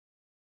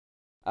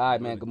All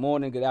right, man. Really. Good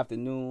morning, good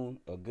afternoon,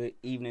 or good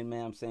evening,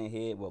 man. I'm saying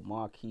here with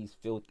Marquis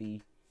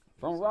Filthy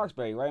from Yes, sir.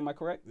 Roxbury, right? Am I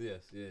correct?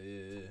 Yes,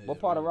 yeah. What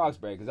part of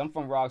Roxbury. Roxbury? Because I'm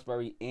from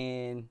Roxbury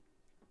and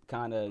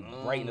kind of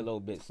Brighton a Um, little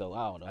bit, so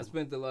I don't I know.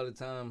 spent a lot of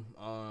time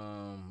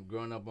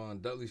growing up on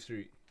Dudley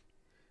Street.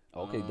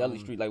 Okay, Dudley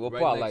Street. Like what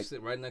Right part? Like,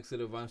 right next to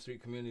the Vine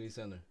Street Community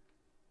Center.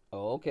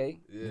 oh, okay.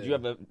 Did you Yeah.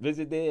 ever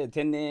visit there,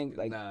 attend there?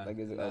 Nah, Like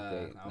is it nah,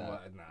 okay? I'm, Nah.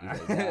 nah, He's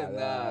like, nah,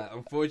 nah.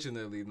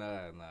 Unfortunately, nah.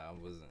 I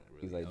wasn't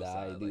He's really like, nah, I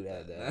outside ain't do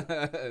like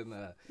that. that.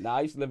 Nah. Nah,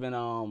 I used to live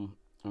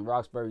in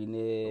Roxbury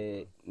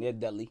near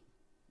Dudley.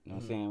 You know what I'm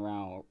Mhm. saying?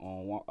 Around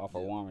off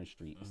of Yeah. Warren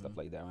Street and stuff Mhm.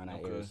 like that, around that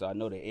area. Okay. So I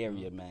know the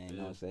area, Mhm. man. You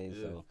know what I'm saying?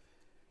 Yeah. So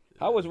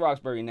how Yeah. is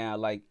Roxbury now,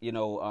 like,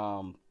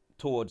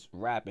 towards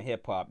rap and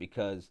hip hop?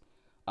 Because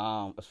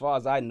as far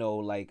as I know,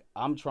 like,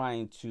 I'm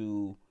trying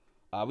to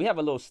we have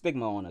a little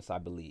stigma on us, I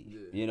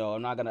believe. Yeah.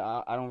 I'm not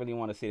gonna I don't really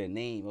want to say the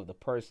name of the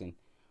person,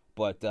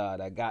 but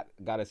that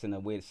got us in a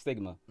weird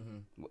stigma.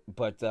 Mhm.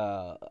 But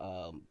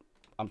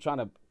I'm trying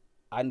to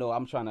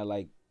I'm trying to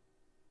like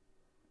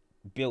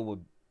build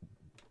with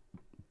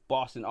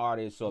Boston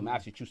artists or Mhm.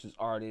 Massachusetts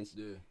artists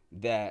Yeah.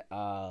 that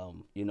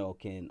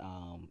can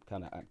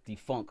kind of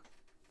defunk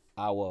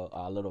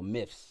our little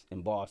myths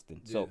in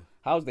Boston. Yeah. So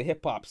how's the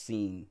hip hop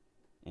scene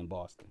in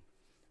Boston?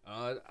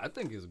 I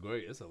think it's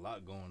great. It's a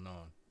lot going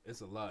on.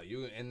 It's a lot.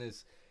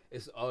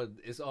 It's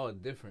all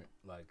different.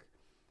 Like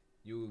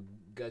you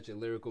got your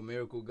lyrical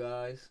miracle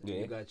guys. Yeah.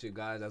 You got your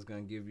guys that's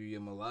gonna give you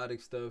your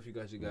melodic stuff. You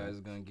got your guys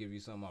that's gonna give you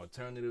some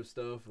alternative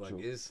stuff. Like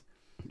True.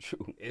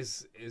 True.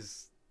 it's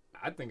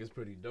I think it's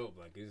pretty dope.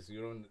 Like it's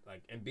you don't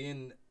like and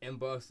being in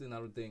Boston. I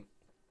don't think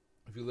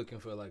if you're looking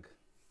for like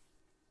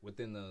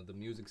within the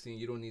music scene,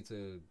 you don't need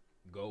to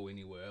go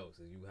anywhere else.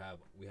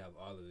 We have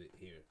all of it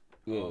here.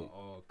 Yeah.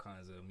 All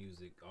kinds of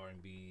music,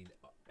 R&B.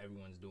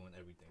 Everyone's doing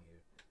everything here.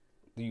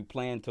 Do you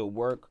plan to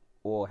work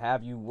or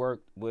have you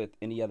worked with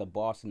any other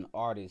Boston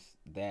artists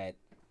that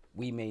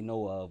we may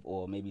know of,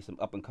 or maybe some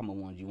up and coming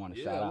ones you want to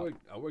Yeah, shout out?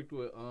 I worked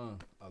with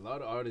a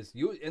lot of artists.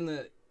 You in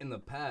the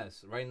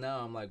past. Right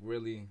now, I'm like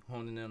really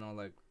honing in on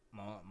like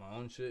my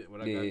own shit.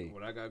 What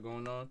I got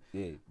going on.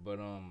 Yeah. But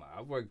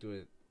I've worked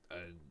with a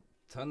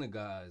ton of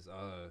guys.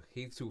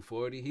 Heath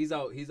 240. He's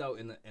out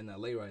in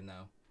LA right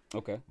now.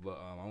 Okay. But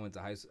I went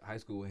to high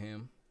school with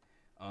him.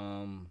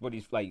 What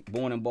he's like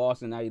born in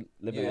Boston, now he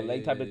live in LA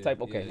type.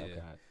 Okay. yeah.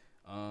 Okay.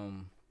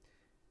 Um,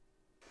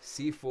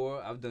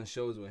 C4, I've done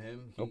shows with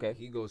him. Okay.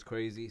 He goes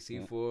crazy.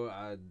 C4,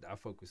 I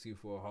fuck with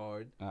C4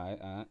 hard.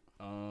 All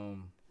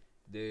right.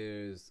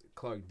 There's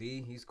Clark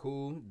D. He's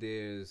cool.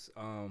 There's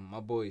my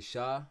boy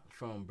Shah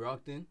from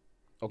Brockton.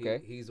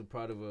 Okay. He's a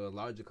part of a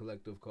larger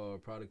collective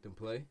called Product and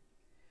Play.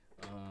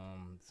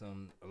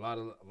 A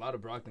lot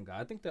of Brockton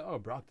guys. I think they're all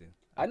Brockton.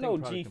 I know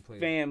think G Product and Play-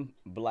 Fam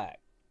Black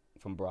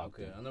from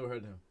Brockton. Okay, I never heard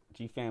of him.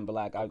 G Fan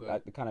Black. Okay. I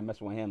kind of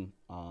mess with him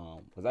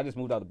because I just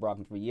moved out to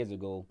Brockton 3 years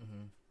ago,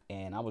 Mhm.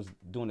 and I was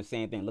doing the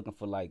same thing, looking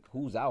for like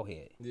who's out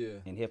here Yeah,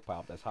 in hip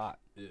hop that's hot.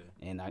 yeah.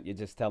 And you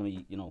just tell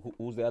me,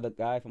 who's the other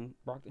guy from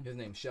Brockton? His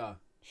name's Shah.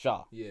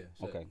 Shaw. Yeah.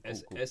 Shah. Okay, cool.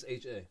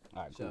 SHA.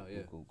 All right, cool, Shah,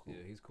 yeah. cool. Yeah,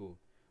 he's cool.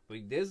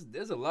 But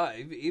there's a lot.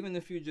 Even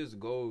if you just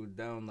go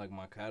down like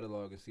my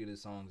catalog and see the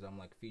songs I'm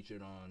like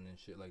featured on and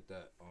shit like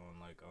that on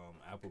like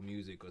Apple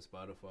Music or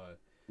Spotify,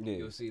 Yeah.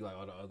 you'll see like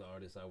all the other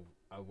artists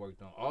I've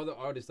worked on. All the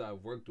artists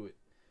I've worked with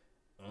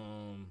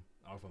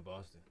are from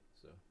Boston.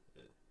 So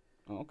yeah.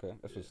 Oh, okay,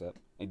 that's what's up.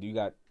 And do you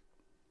got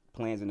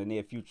plans in the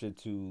near future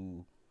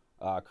to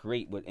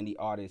create with any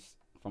artists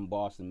from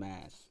Boston,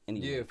 Mass?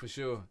 Anyway. Yeah, for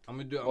sure. I'm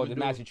gonna do. Or the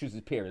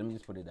Massachusetts period. Let me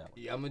just put it that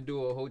way. Yeah, I'm gonna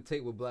do a whole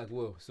tape with Black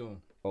Will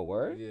soon. Oh,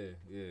 word?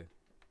 Yeah.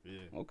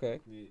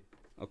 Okay. Yeah.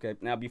 Okay.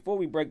 Now, before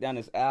we break down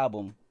this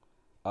album,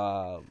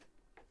 talk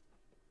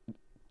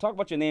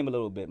about your name a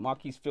little bit.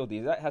 Marquis Filthy.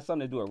 That has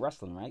something to do with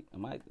wrestling, right?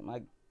 Am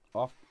I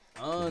off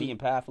the beaten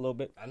path a little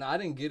bit? I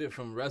didn't get it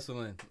from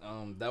wrestling.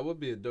 That would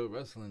be a dope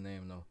wrestling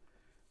name though.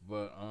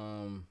 But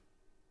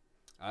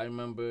I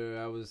remember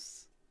I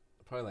was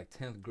probably like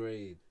 10th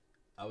grade.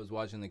 I was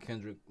watching the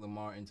Kendrick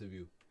Lamar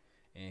interview,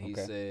 and he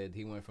said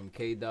he went from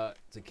K Dot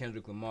to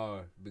Kendrick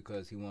Lamar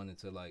because he wanted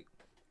to like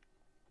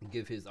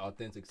give his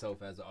authentic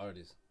self as an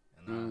artist.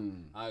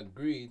 And I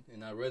agreed,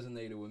 and that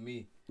resonated with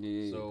me.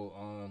 Yeah. So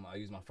I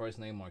used my first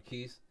name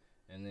Marquis,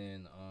 and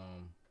then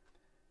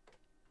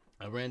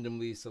I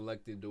randomly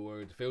selected the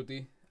word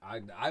filthy.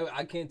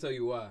 I can't tell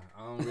you why.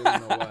 I don't really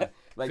know why.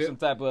 Like some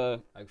type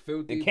of like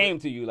filthy. it came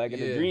to you like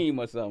in a dream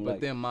or something. But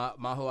like. then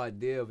my whole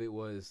idea of it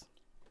was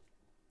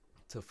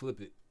to flip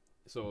it.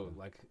 So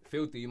like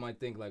filthy, you might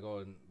think like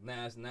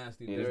nasty,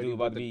 Yeah, dirty. this dude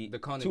about to be the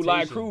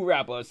 2-line crew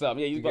rapper or something.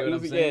 Yeah, You you get what I'm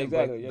saying? Yeah,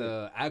 exactly. But Yeah.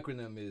 the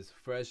acronym is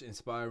fresh,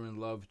 inspiring,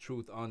 love,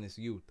 truth, honest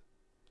youth.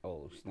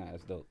 Oh, snap,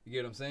 that's dope. You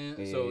get what I'm saying?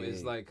 Yeah, So yeah,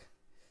 it's yeah.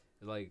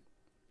 like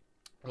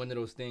one of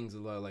those things, a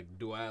lot like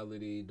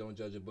duality. Don't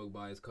judge a book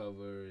by its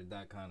cover.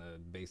 That kind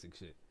of basic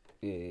shit.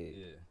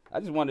 Yeah.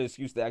 I just wanted an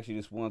excuse to ask you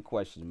this one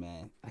question,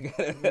 man.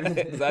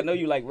 Because I know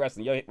you like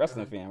wrestling. You're a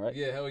wrestling fan, right?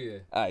 Yeah, hell yeah.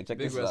 All right, check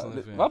Big this out.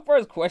 wrestling fan. My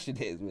first question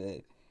is,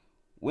 man,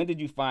 when did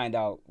you find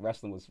out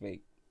wrestling was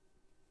fake?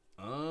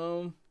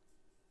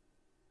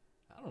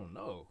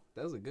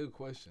 That's a good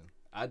question.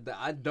 I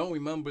don't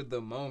remember the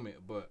moment,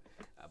 but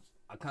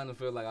I kind of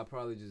feel like I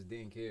probably just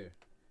didn't care.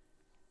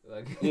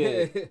 Like,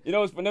 yeah, you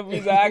know, it's for the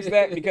reason I asked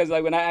that because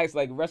like when I ask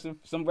like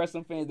some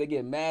wrestling fans, they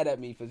get mad at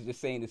me for just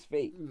saying it's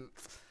fake.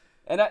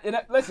 And I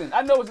listen,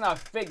 I know it's not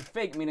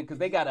fake, meaning because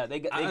they get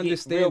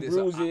real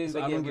bruises,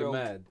 I don't get real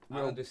mad.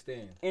 I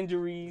understand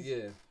injuries.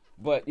 Yeah,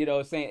 but you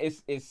know, saying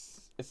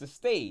it's a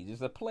stage,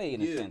 it's a play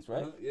in a sense,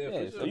 right? Yeah.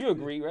 For sure. So you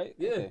agree, right?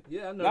 Yeah, okay.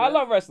 Yeah. I know. Now I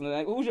love wrestling.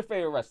 Like, who's your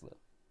favorite wrestler?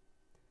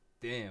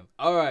 Damn.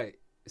 All right.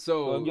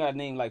 So well, you gotta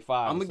name like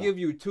 5. I'm gonna give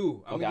you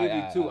 2. I'm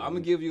gonna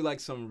give you like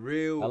some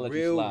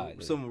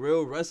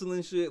real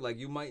wrestling shit. Like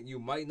you might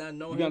not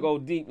know. You're gonna go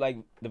deep like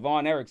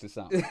Devon Eriks or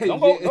something.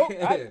 Don't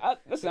go.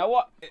 Listen, I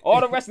watch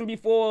all the wrestling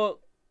before.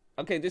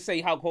 Okay, just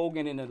say Hulk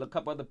Hogan and a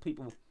couple other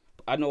people.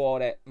 I know all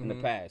that in the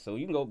past, so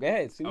you can go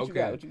ahead. See what you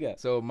got. What you got?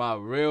 So my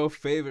real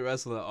favorite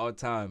wrestler of all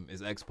time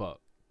is X-Pac.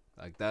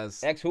 Like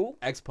that's X who?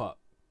 X-Pac.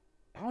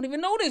 I don't even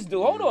know this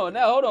dude. Hold on.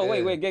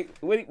 Wait.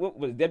 What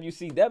was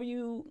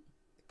WCW?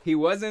 He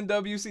was in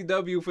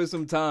WCW for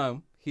some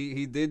time.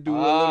 He did do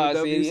a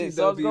little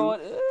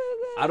WCW.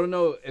 I don't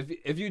know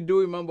if you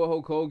do remember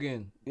Hulk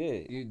Hogan.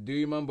 Yeah. Do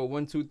you remember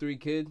 1, 2, 3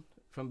 Kid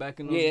from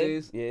back in those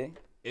days? Yeah.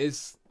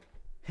 It's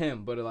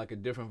him, but like a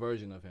different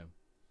version of him.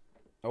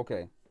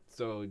 Okay.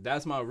 So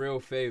that's my real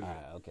favorite.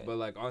 Okay. But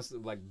like honestly,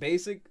 like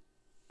basic,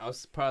 I'll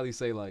probably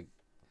say like,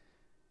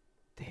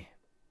 damn.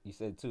 You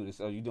said 2.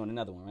 So you doing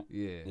another one, right?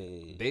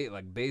 Yeah.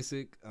 Like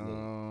basic.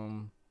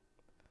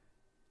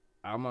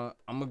 I'll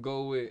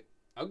go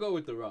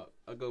with The Rock.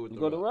 I'll go with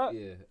The Rock.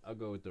 Yeah, I'll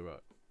go with The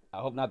Rock. I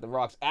hope not The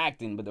Rock's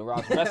acting, but The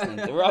Rock's wrestling.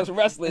 The Rock's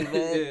wrestling,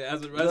 man. Yeah,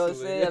 as a wrestler. You know what I'm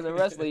saying? As a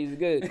wrestler, he's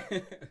good.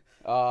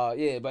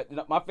 Yeah, but you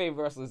know, my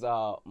favorite wrestler is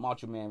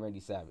Macho Man Randy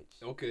Savage.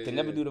 Okay. Can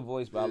never do the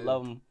voice, but I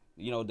love him.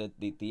 You know, the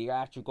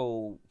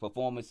theatrical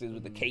performances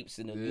with the capes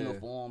and the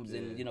uniforms,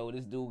 and you know,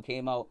 this dude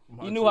came out.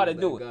 He knew how to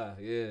do it.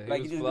 Yeah,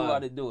 like he just knew how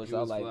to do it. So I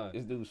was like,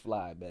 this dude's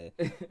fly, man.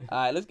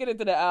 All right, let's get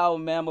into the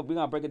album, man. We're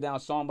gonna break it down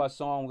song by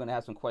song. We're gonna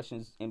have some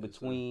questions in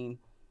between.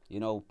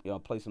 You know,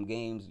 play some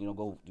games. You know,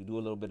 go do a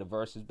little bit of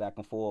verses back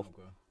and forth.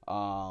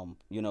 Okay.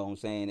 You know what I'm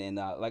saying? And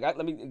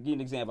let me give you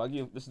an example.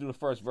 Let's do the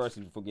first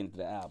verses before getting to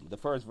the album. The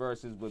first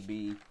verses would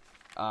be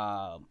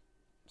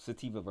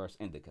Sativa versus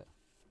Indica.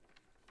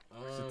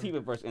 Sativa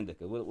versus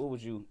Indica. What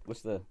would you?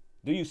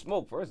 Do you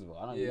smoke first of all?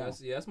 I don't know.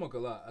 Yeah, I smoke a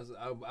lot.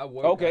 I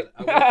work. Okay.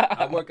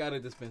 I work at a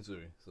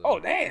dispensary. So. Oh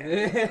damn!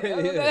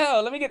 What the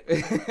hell? Let me get.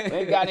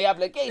 Ain't got any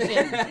applications.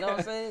 You know what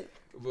I'm saying?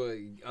 But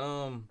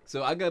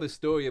so I got a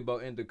story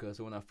about indica.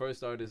 So when I first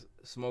started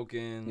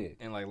smoking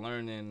and like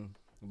learning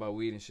about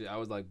weed and shit, I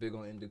was like big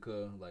on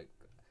indica. Like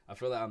I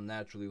feel like I'm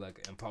naturally like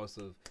an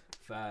impulsive,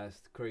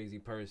 fast, crazy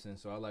person.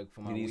 So I like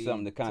for my weed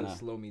something to kind of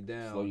slow me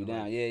down. Slow you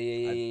down. Like,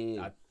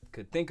 Yeah. I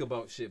could think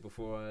about shit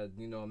before I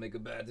make a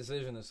bad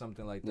decision or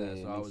something like that.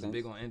 So I was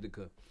big on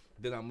indica.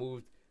 Then I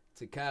moved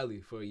to Cali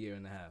for 1.5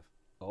 years.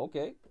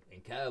 Okay.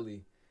 In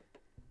Cali,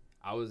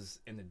 I was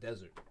in the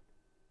desert.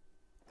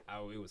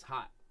 It was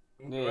hot.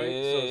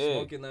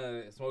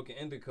 Right? So smoking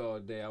indica all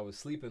day, I was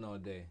sleeping all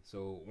day.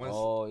 So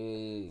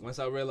once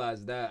I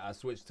realized that, I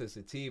switched to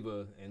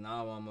sativa, and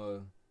now I'm a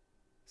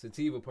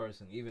sativa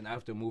person. Even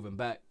after moving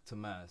back to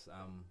Mass,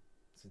 I'm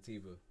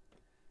sativa.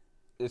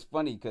 It's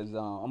funny because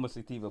I'm a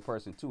sativa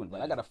person too,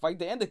 but I gotta fight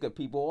the indica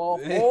people all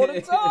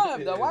the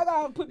time. Though I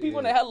gotta put people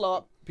in the hell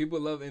up. People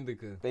love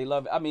indica. They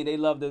love. I mean, they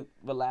love to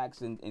relax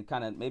and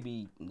kind of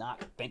maybe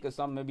not think of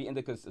something. Maybe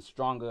indica's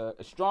stronger.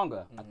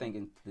 I think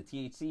in the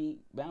THC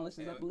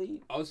balances, I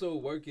believe. Also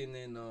working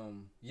in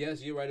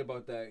yes, you're right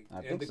about that. I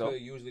indica think so.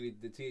 Usually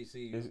the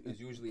THC is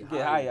usually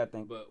high. I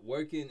think. But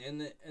working in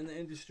the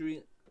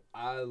industry,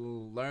 I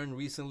learned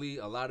recently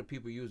a lot of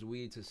people use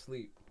weed to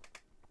sleep.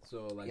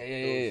 So like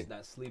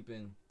that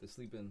sleeping, the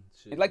sleeping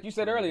shit. Like you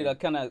said earlier, to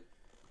kind of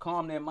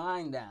calm their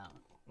mind down.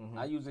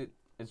 I use it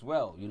as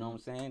well. You know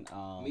what I'm saying?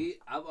 Me,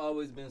 I've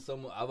always been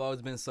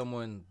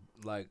someone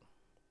like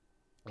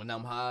when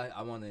I'm high,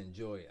 I want to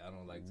enjoy it. I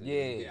don't like to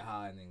get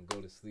high and then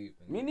go to sleep.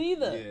 Me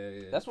neither.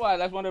 Yeah. That's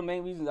one of the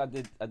main reasons I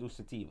do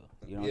sativa.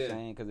 You know what I'm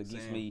saying? Because it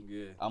gets me.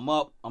 Yeah. I'm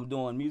up. I'm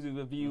doing music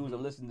reviews.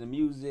 I'm listening to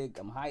music.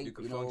 I'm hyped. You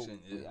can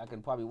function. I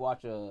can probably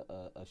watch a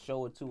show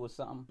or two or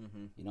something.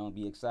 You know, and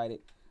be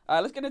excited. All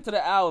right, let's get into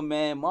the album,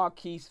 man.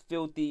 Marquis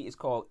Filthy. It's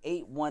called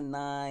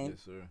 819.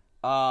 Yes, sir.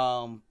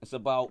 It's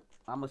about,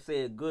 I'm gonna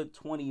say, a good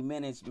 20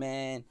 minutes,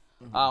 man.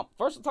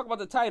 First, we'll talk about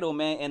the title,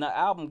 man, and the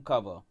album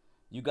cover.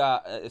 You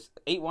got it's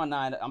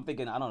 819. I'm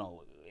thinking, I don't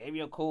know,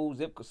 area code,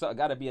 zip code. So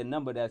got to be a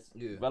number that's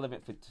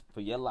relevant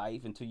for your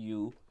life and to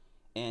you.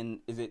 And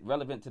is it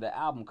relevant to the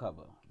album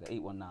cover, the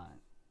 819?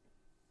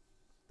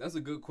 That's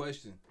a good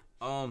question.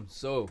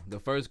 So the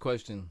first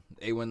question,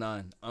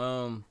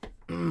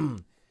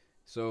 819.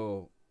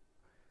 So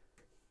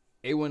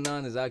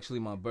 819 is actually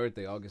my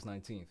birthday, August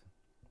 19th.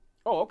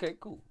 Oh, okay,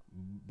 cool.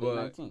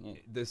 But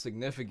the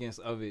significance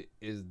of it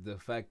is the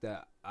fact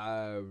that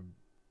I'll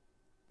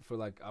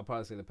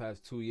probably say the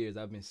past 2 years,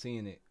 I've been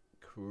seeing it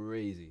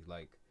crazy,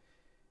 like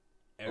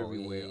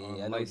everywhere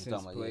on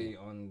license plate,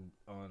 on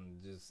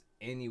just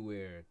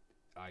anywhere,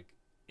 like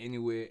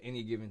anywhere,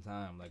 any given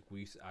time. Like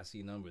I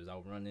see numbers,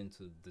 I'll run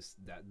into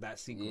that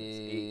sequence.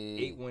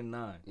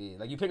 819. Yeah,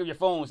 like you pick up your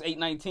phone, it's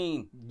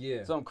 819.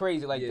 Yeah, something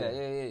crazy like that.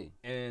 Yeah.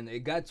 And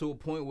it got to a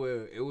point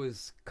where it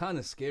was kind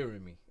of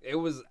scaring me. It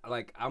was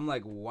like I'm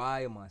like,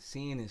 why am I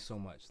seeing it so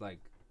much? Like,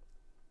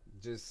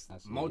 just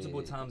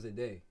multiple times a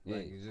day.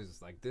 Like it's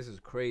just like, this is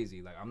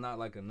crazy. Like I'm not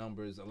like a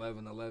numbers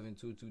 11 11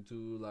 2 2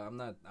 2. Like I'm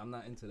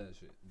not into that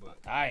shit. But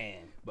I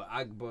am.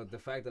 But the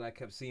fact that I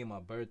kept seeing my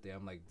birthday,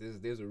 I'm like,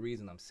 there's a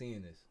reason I'm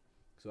seeing this.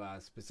 So I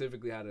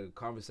specifically had a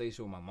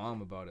conversation with my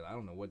mom about it. I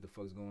don't know what the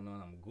fuck's going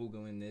on. I'm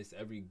Googling this.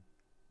 Every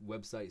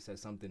website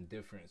says something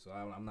different. So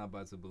I'm not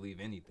about to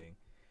believe anything.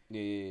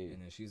 Yeah.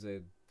 And then she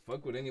said,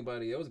 fuck what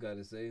anybody else got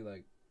to say.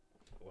 Like,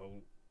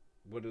 well,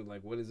 what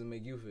does it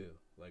make you feel?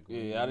 Like, what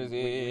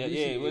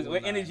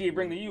energy it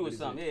bring to you or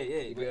something.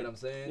 You get what I'm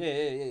saying?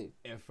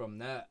 Yeah. And from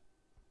that,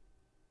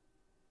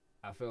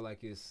 I feel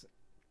like it's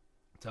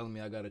telling me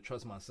I gotta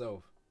trust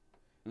myself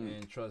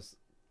and trust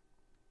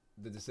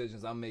the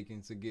decisions I'm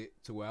making to get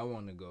to where I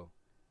want to go.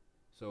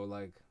 So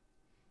like,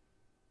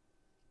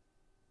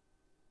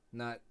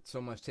 not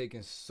so much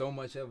taking so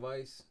much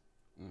advice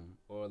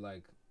or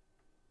like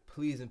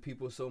pleasing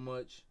people so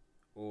much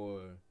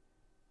or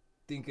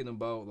thinking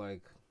about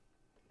like,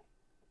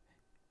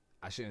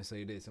 I shouldn't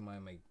say this.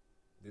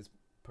 This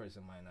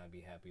person might not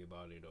be happy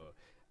about it, or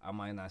I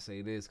might not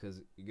say this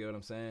because you get what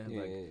I'm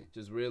saying.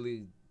 Just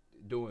really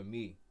doing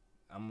me.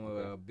 I'm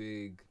a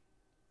big.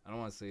 I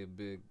don't want to say a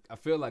big. I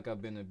feel like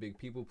I've been a big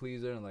people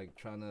pleaser and like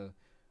trying to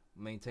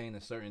maintain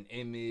a certain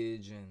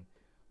image,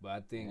 but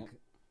I think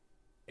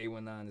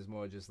 819 is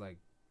more just like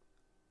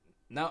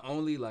not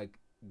only like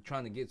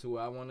trying to get to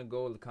where I want to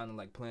go, kind of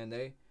like Plan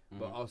A,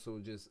 but also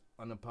just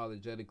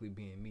unapologetically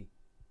being me.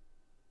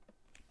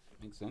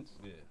 Makes sense.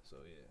 Yeah, so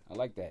yeah. I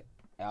like that.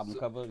 Album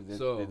cover, does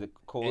it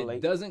correlate?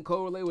 It doesn't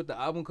correlate with the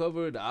album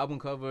cover. The album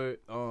cover,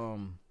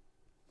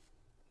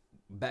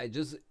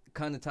 just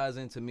kind of ties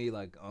into me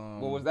like.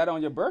 Well, was that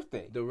on your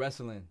birthday? The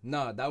wrestling.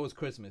 Nah, that was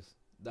Christmas.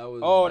 That was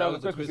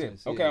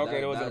Christmas. Yeah,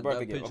 Okay, that wasn't a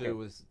birthday gift. That gift. picture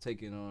was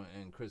taken on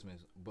in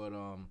Christmas, but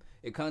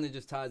it kind of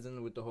just ties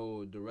in with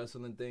the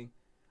wrestling thing.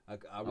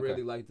 I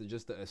really like the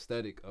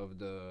aesthetic of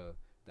the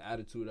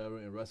attitude ever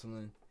in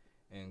wrestling,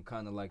 and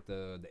kind of like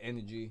the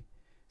energy.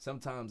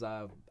 Sometimes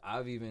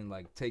I've even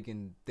like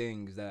taken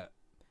things that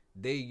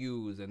they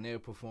use in their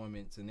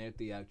performance and their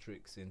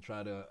theatrics and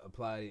try to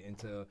apply it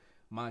into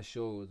my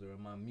shows or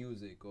my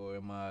music or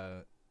my,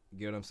 you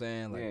get what I'm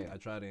saying? Like I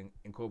try to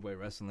incorporate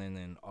wrestling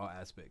in all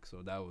aspects.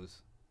 So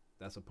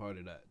that's a part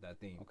of that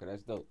theme. Okay,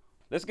 that's dope.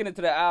 Let's get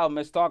into the album.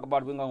 Let's talk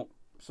about it.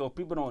 So if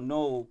people don't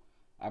know,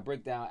 I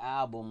break down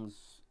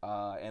albums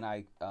and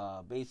I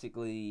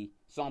basically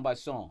song by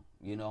song,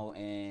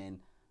 and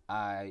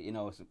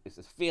it's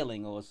a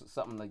feeling or it's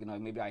something like,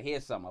 maybe I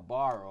hear something, a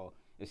bar, or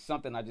it's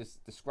something, I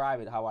just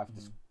describe it how I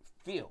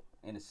feel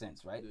in a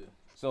sense, right? Yeah.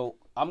 So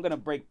I'm going to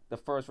break the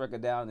first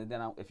record down, and then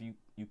if you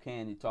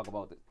can, you talk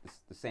about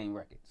the same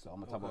record. So I'm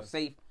going to talk about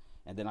Safe,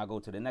 and then I'll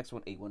go to the next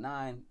one,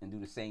 819, and do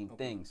the same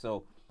thing.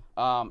 So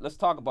let's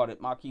talk about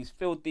it. Marquis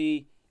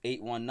Filthy,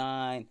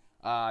 819.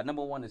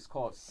 Number one is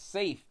called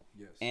Safe.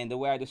 Yes. And the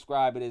way I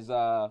describe it is,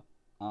 I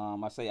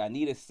say, I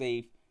need a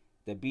safe.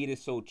 The beat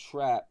is so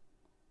trapped.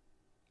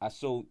 I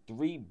sold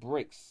 3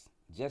 bricks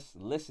just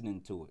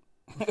listening to it.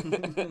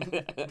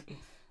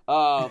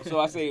 So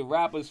I say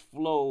rappers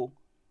flow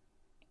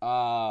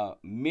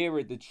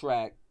mirrored the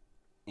track,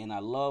 and I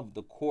love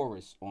the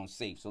chorus on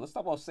Safe. So let's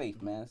talk about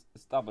Safe, man.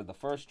 Let's start with the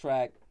first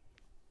track,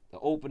 the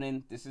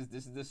opening. This is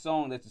the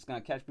song that's just gonna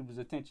catch people's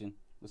attention.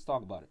 Let's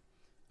talk about it.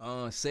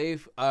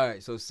 Safe. All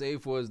right. So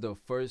Safe was the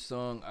first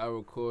song I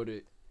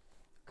recorded,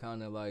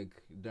 kind of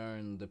like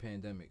during the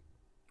pandemic.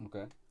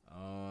 Okay.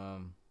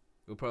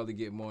 We'll probably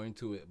get more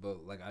into it,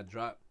 but like I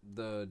dropped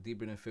the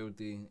Deeper Than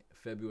Filthy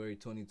February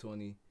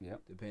 2020.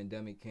 Yep. The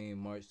pandemic came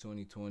March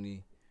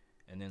 2020,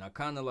 and then I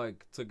kind of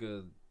like took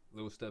a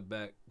little step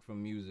back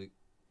from music,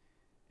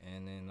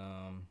 and then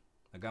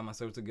I got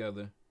myself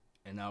together,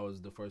 and that was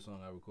the first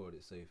song I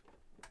recorded, Safe.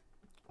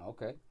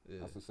 Okay. Yeah.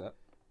 That's what's up.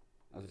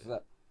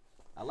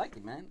 I like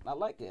it, man. I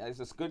like it. It's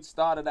a good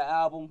start of the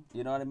album.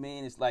 You know what I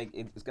mean? It's like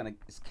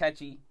it's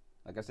catchy.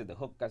 Like I said, the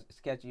hook is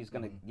catchy. It's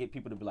going to get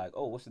people to be like,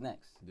 oh, what's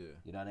next? Yeah.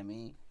 You know what I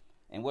mean?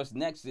 And what's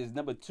next is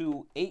number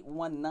 2,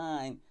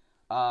 819.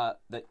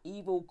 The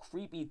evil,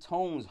 creepy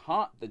tones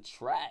haunt the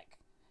track.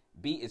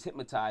 Beat is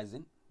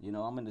hypnotizing.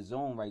 I'm in the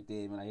zone right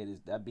there when I hear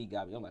that beat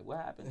got me. I'm like, what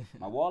happened?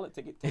 My wallet?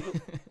 Take it.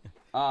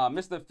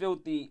 Mr.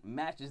 Filthy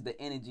matches the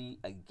energy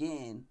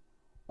again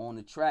on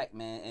the track,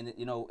 man. And,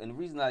 and the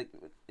reason,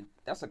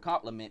 that's a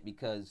compliment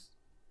because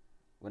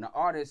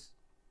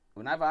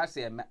whenever I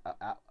say an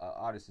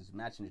artist is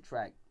matching the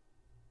track,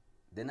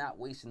 they're not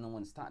wasting no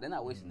one's time. They're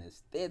not wasting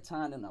their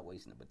time. They're not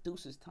wasting the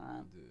producer's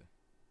time,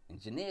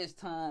 engineer's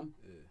time.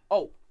 Yeah.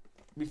 Oh,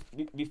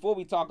 before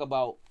we talk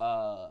about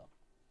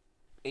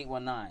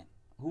 819,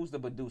 who's the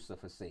producer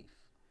for Safe?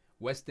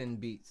 Western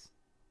Beats.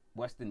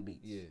 Western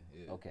Beats.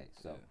 Yeah. Okay,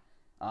 so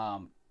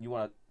you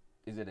want to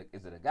Is it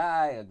a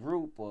guy, a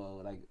group,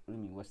 or like? What do you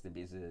mean? What's the?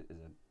 Is it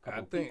a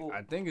couple people?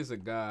 I think it's a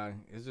guy.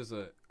 It's just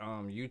a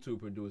YouTube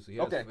producer. He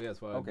has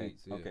 5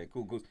 beats. Yeah. Okay,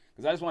 cool.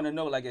 Because I just want to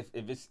know like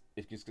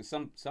if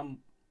some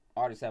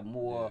artists have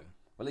more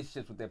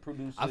relationships with their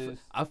producers.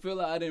 I feel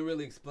like I didn't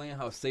really explain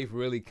how Safe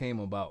really came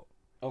about.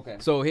 Okay.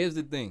 So here's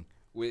the thing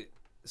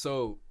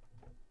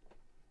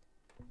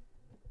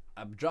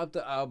I dropped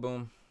the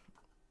album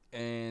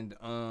and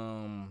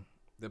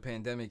the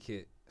pandemic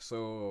hit.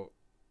 So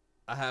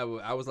I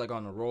was like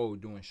on the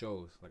road doing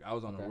shows. Like I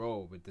was on the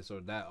road, but this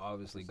or that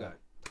obviously got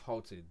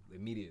halted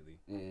immediately.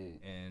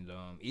 And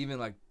even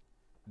like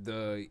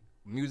the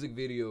music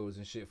videos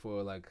and shit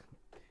for like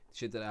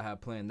shit that I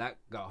had planned, that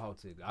got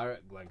halted.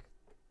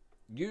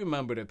 You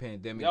remember the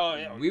pandemic? Oh,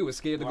 yeah. We were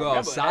scared to go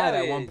outside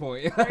at one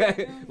point.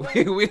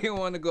 we didn't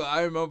want to go.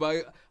 I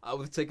remember I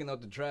was taking out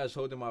the trash,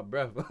 holding my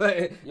breath.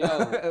 Yo,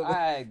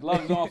 I had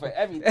gloves on for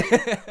everything.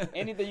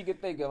 Anything you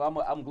could think of,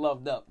 I'm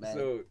gloved up, man.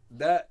 So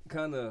that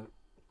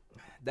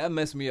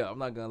messed me up. I'm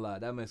not gonna lie,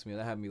 that messed me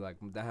up.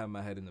 That had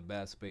my head in a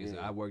bad space.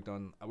 Yeah. I worked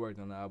on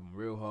the album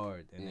real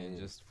hard, and then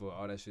just for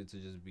all that shit to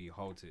just be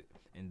halted.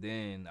 And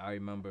then I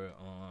remember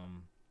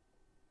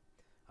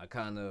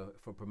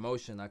for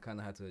promotion, I kind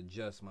of had to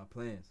adjust my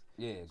plans.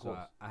 Yeah, of course.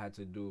 I had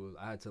to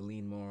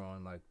lean more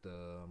on like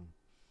the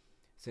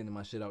sending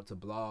my shit out to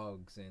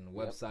blogs and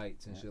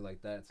websites and shit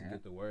like that to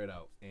get the word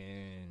out.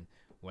 And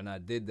when I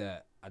did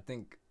that, I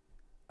think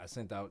I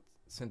sent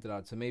it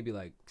out to maybe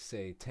like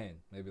say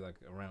 10, maybe like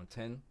around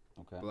 10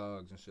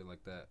 blogs and shit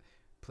like that,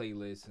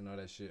 playlists and all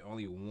that shit.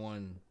 Only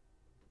one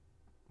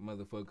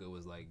motherfucker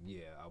was like,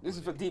 this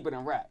is for deeper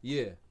than rap.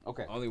 Yeah.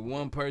 Okay. Only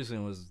one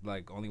person was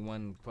like, only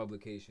one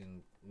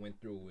publication went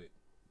through with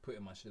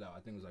putting my shit out. I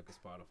think it was like a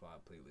Spotify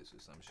playlist or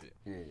some shit.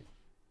 Yeah.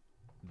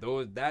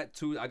 That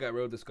too, I got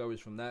real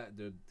discouraged from that.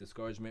 The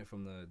discouragement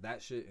from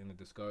that shit and the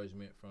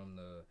discouragement from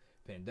the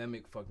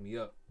pandemic fucked me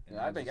up. And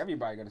I think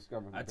everybody got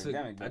discovered from the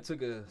pandemic. I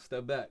took a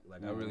step back.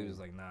 Like, I really was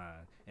like, nah.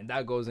 And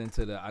that goes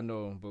into I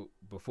know, but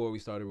before we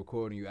started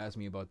recording, you asked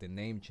me about the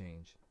name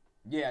change.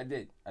 Yeah, I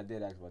did. I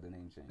did ask about the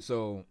name change.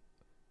 So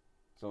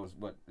it's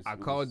what? I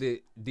called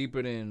it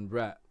Deeper Than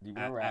Rap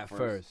at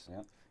first.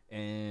 Yep.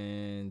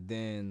 And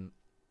then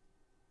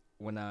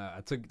when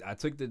I took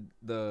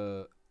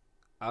the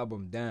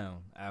album down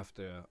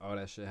after all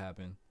that shit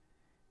happened,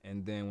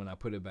 and then when I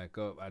put it back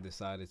up, I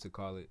decided to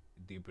call it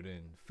Deeper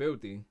Than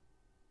Filthy.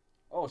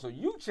 Oh, so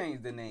you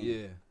changed the name?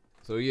 Yeah.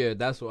 So yeah,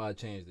 that's why I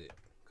changed it,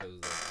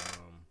 cause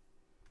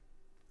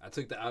I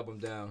took the album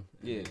down.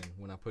 And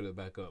when I put it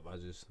back up, I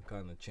just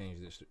kind of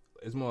changed it.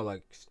 It's more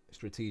like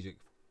strategic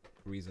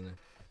reasoning.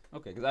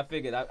 Okay, because I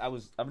figured I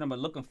remember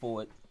looking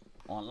for it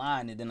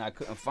online, and then I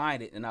couldn't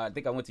find it, and I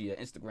think I went to your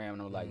Instagram,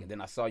 and I was like, and then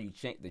I saw you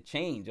the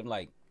change. I'm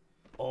like,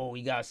 oh,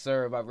 he got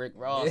served by Rick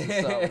Ross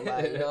or something.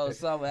 Like, yo,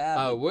 something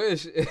happened. I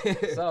wish.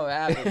 Something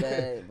happened,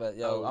 man. But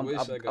yo, I'm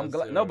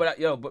glad. No, but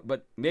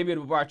maybe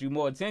it brought you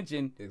more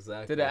attention to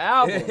the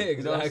album. Exactly.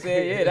 You know what I'm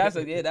saying? Yeah,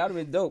 that would have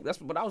been dope.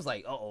 But I was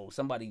like,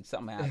 something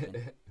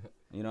happened.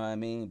 You know what I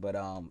mean? But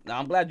now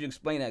I'm glad you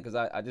explained that, because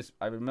I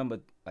remember,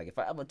 like, if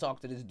I ever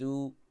talk to this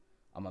dude,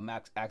 I'm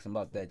gonna ask him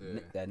about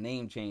that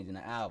name change in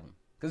the album,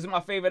 because it's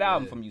my favorite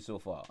album from you so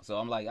far. So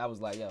I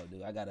was like, yo,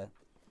 dude,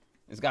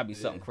 it's gotta be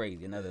something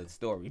crazy, another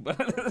story. But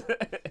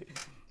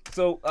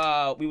so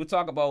we would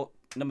talk about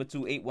number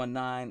 2,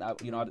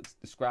 819. I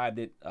described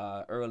it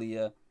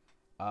earlier.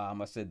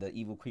 I said the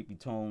evil, creepy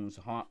tones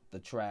haunt the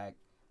track.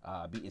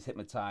 Beat is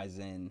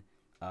hypnotizing,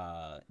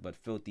 but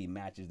Filthy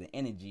matches the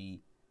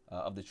energy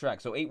of the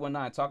track. So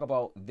 819, talk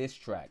about this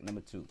track,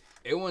 number 2.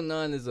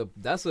 819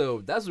 that's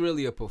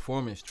really a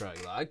performance track.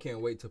 Like, I can't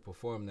wait to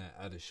perform that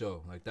at a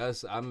show. Like the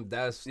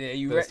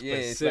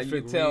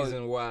specific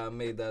reason why I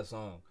made that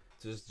song.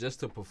 Just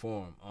to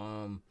perform.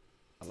 I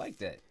like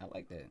that.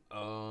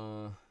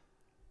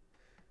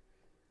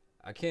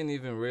 I can't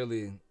even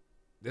really.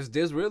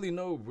 There's really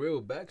no real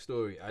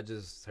backstory. I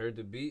just heard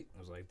the beat. I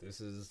was like,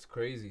 this is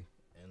crazy.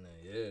 And then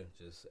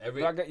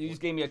you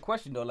just gave me a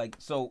question though. Like,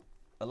 so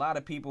a lot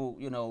of people,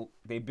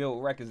 they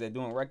build records. They're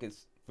doing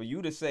records. For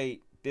you to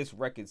say this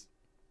record's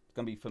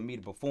gonna be for me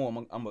to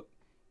perform, and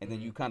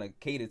then you kind of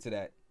cater to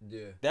that.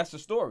 Yeah. That's the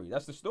story.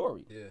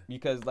 Yeah.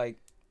 Because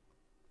like,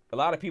 a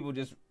lot of people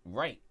just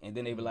write, and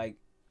then they be like,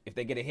 if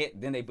they get a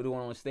hit, then they do it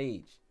on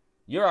stage.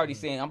 You're already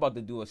saying, I'm about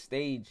to do a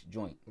stage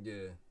joint.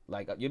 Yeah.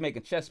 Like, you're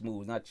making chess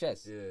moves, not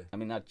chess. Yeah. I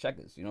mean, not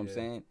checkers. You know what I'm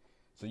saying?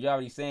 So you're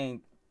already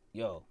saying,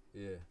 yo.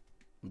 Yeah.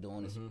 I'm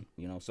doing this.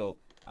 So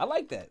I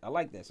like that.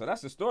 So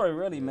that's the story,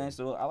 really, man.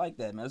 So I like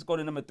that, man. Let's go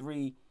to number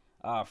 3,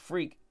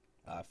 Freak.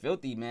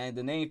 Filthy, man.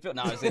 The name Filthy.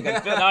 No, I'm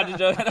just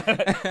joking.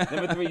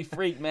 Number 3,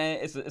 Freak, man.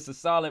 It's a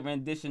solid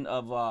rendition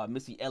of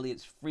Missy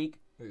Elliott's Freak.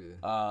 Yeah.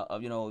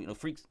 Of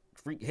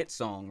Freak hit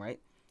song, right?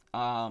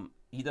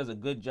 He does a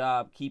good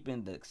job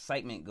keeping the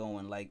excitement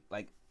going. Like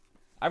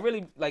I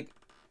really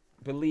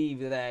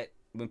believe that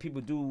when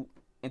people do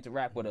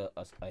interact with a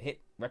hit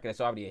record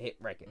that's already a hit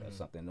record or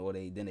something, or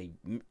they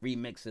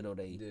remix it, or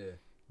they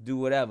do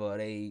whatever,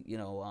 they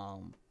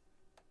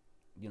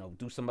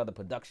do some other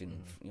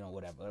production,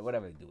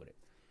 whatever they do with it.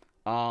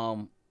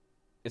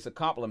 It's a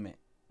compliment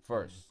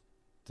first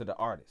to the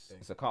artist.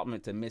 It's a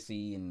compliment to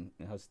Missy and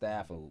her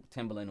staff or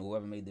Timbaland or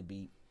whoever made the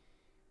beat.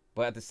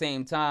 But at the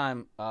same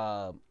time,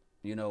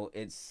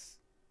 it's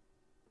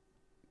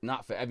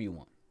not for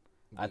everyone.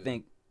 I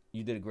think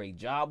you did a great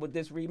job with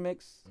this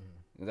remix.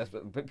 That's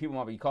what people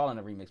might be calling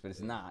a remix, but it's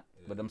not.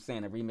 But I'm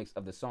saying a remix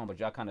of the song. But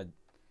y'all kind of,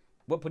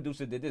 what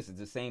producer did this? Is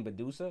the same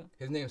producer?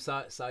 His name's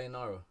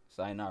Sayonara.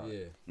 Sayonara.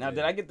 Yeah. Now,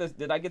 did I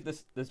get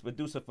this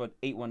producer for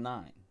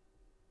 819?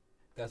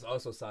 That's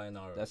also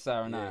Sayonara. That's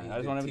Sayonara. Yeah, I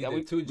just want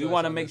to we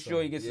want to make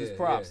sure he gets his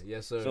props.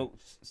 Yes, sir. So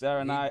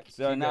Sayonara,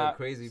 got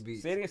crazy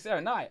beats. Say it again,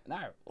 Sayonara.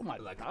 Oh my,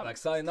 like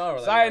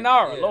Sayonara.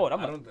 Sayonara, Lord.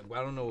 I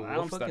don't know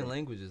what fucking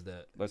language is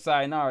that. But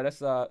Sayonara,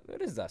 that's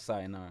what is that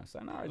Sayonara?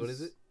 Sayonara. What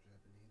is it?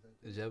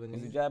 It's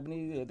Japanese. Is it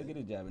Japanese? Yeah, I think it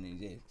is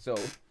Japanese. Yeah. So,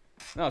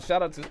 no,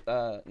 shout out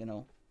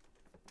to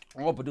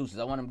all producers.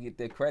 I want them to get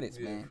their credits,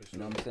 man. Sure. You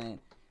know what I'm saying?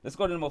 Let's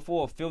go to number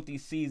 4, Filthy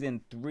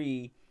Season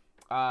 3.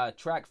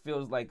 Track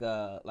feels like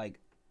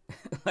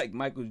like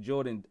Michael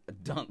Jordan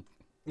dunk.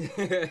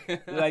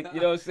 Like, you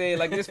know what I'm saying?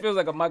 Like, this feels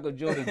like a Michael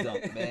Jordan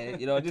dunk, man.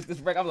 Just this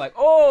record. I'm like,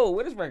 oh,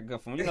 where does record come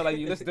from? Like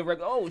you listen to the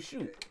record, oh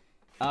shoot.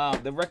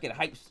 The record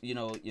hypes,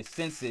 your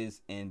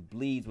senses and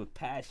bleeds with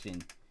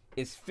passion.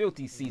 It's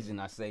Filthy Season,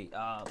 I say.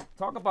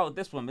 Talk about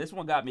this one. This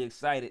one got me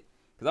excited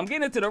because I'm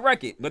getting into the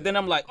record, but then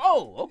I'm like,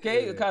 oh,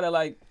 okay. It's kind of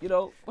like,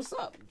 what's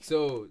up?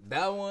 So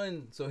that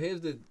one. So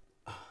here's the.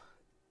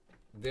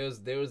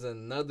 There was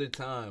another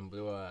time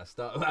where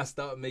I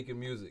stopped making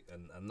music.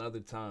 Another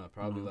time,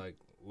 probably like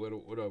what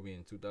are we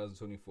in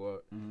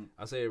 2024?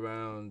 I say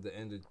around the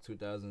end of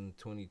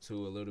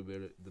 2022, a little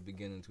bit at the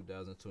beginning of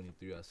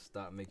 2023. I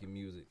stopped making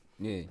music.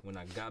 Yeah. When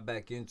I got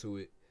back into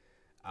it,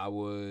 I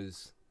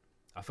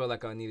felt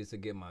like I needed to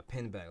get my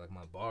pen back, like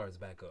my bars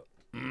back up.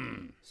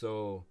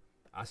 So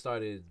I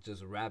started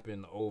just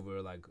rapping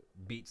over like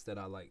beats that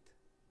I liked.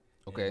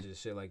 Okay. And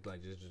just shit like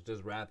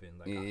just rapping.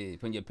 Like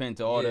putting your pen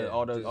to all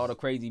the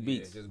crazy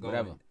beats. Just going.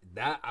 Whatever.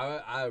 That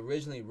I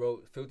originally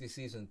wrote Filthy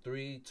Season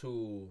 3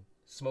 to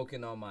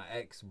Smoking on My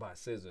Ex by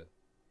SZA.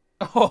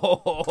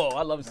 Oh,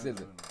 I love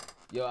SZA.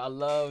 Yo, I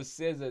love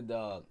SZA,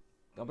 dog.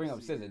 Don't bring up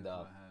SZA,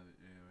 dog.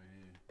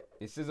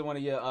 Is SZA one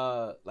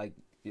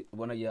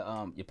of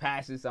your your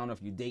passes? I don't know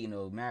if you're dating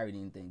or married or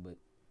anything, but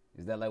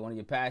is that like one of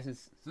your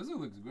passes? SZA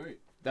looks great.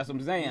 That's what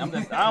I'm saying.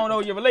 I don't know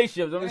your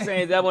relationships. I'm just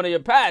saying, is that one of your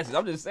passes?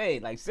 I'm just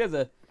saying, like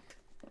SZA,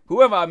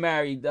 whoever I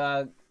married,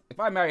 dog. If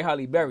I marry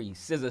Halle Berry,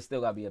 SZA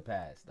still gotta be a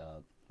pass,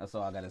 dog. That's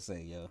all I gotta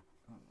say, yo.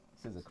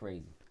 SZA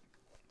crazy.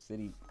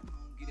 City.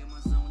 Get in my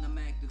zone, I'm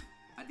active.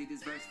 I did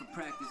this verse for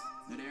practice.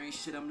 No, there ain't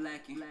shit I'm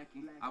lacking.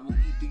 I will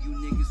eat through you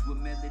niggas with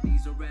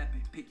melodies or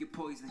rapping. Pick your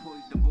poison.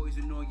 The boys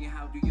annoying,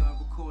 how do y'all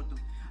record them?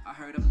 I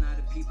heard I'm not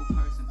a people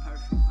person,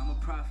 perfect. I'm a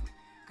prophet.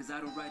 Cause I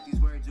don't write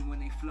these words and when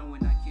they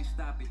flowing, I can't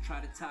stop it.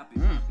 Try to top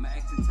it. My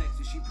ex in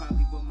Texas, she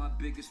probably what my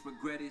biggest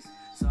regret is.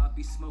 So I'll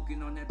be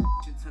smoking on that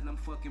bitch until I'm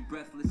fucking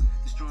breathless.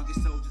 The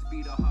strongest soldiers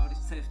be the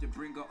hardest tested.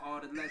 Bring her all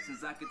the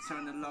lessons. I could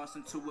turn the loss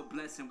into a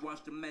blessing.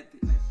 Watch the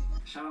method.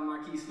 Shout out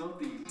Marquis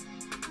Filthy.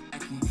 I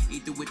can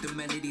either with the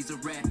melodies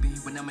of rapping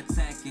when I'm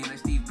attacking like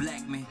Steve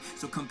Blackman.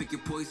 So come pick your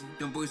poison.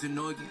 Them boys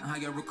annoying. How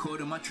y'all record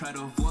them? I try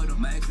to avoid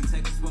them. My ex in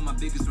Texas, what my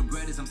biggest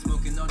regret is. I'm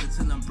smoking on it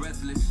till I'm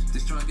breathless. The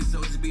strongest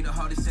soldiers be the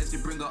hardest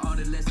tested. Bring her all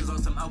the lessons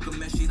on some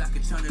alchemist shit. I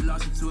could turn the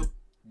loss into a.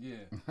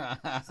 Yeah.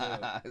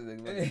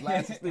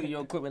 Last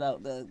studio equipment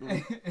out there.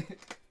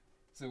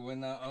 So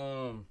when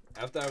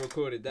after I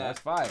recorded that, that's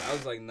fire. I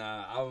was like,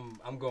 nah,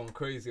 I'm going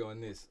crazy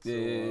on this.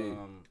 So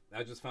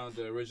I just found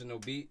the original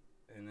beat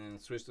and then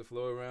switched the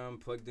flow around,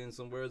 plugged in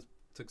some words,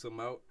 took some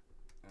out,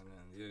 and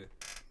then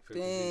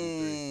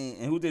Dang.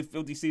 And who did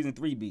Filthy Season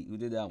 3 beat? Who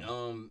did that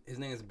one? His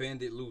name is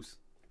Bandit Loose.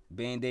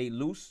 Band-Aid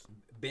Loose?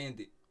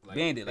 Bandit.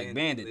 Bandit. Yeah, like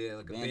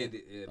a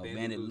bandit. Yeah,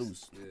 Bandit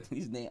Loose. Yeah.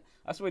 These names.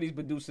 I swear these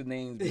producer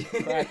names be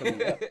cracking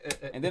me up.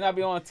 And then I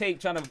be on tape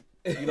trying to,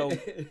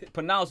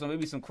 pronounce them.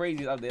 Maybe some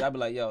crazy out there. I be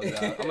like, yo,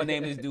 I'm gonna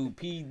name this dude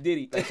P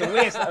Diddy, like some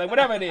weird stuff, like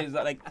whatever it is.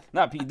 Like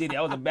not P Diddy.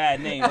 That was a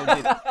bad name. No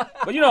Diddy.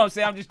 But you know what I'm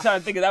saying. I'm just trying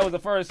to think of that was the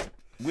first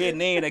weird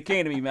name that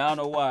came to me, man. I don't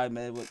know why,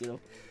 man. But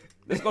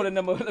let's go to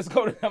number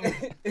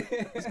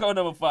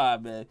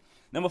 5, man.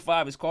 Number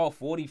 5 is called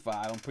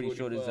 45. I'm pretty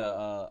sure there's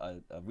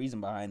a reason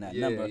behind that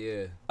number.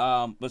 Yeah.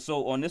 But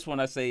so on this one,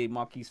 I say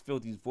Marquis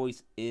Filthy's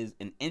voice is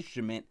an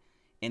instrument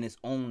in its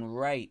own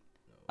right.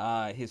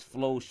 His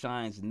flow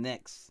shines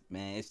next,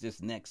 man. It's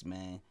just next,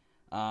 man.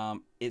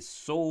 It's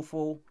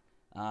soulful.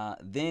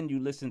 Then you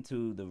listen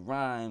to the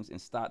rhymes and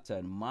start to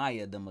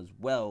admire them as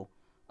well.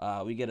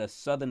 We get a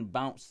southern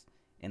bounce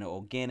and an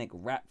organic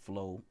rap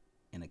flow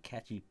and a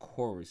catchy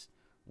chorus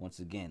once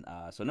again.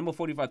 So number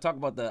 45, talk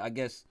about the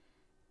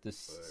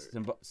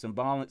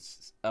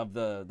symbolics of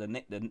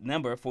the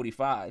number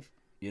 45,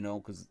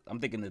 because I'm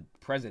thinking the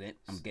president,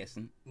 I'm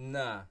guessing.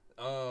 Nah.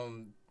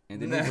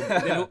 And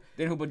then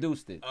who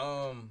produced it?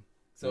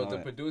 So the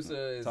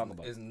producer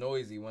is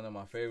Noisy, one of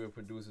my favorite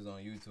producers on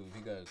YouTube.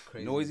 He got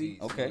crazy Noisy?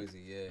 beats. Okay. Noisy,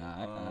 yeah.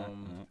 All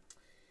right.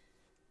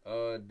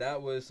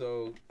 That was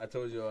so. I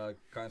told you I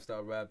kind of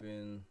started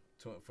rapping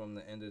from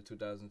the end of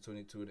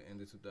 2022 to the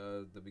end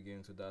of the beginning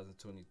of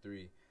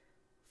 2023.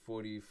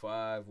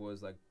 45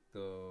 was like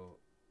the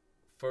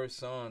first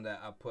song that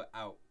I put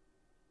out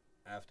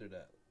after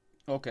that.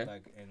 Okay.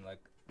 Like in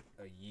like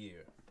a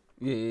year.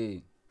 Yeah.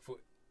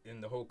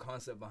 And the whole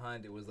concept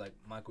behind it was like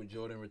Michael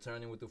Jordan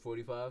returning with the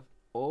 45.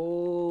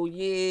 Oh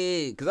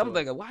yeah, because I'm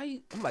thinking,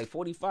 why? I'm like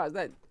 45. Is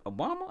that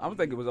Obama? I was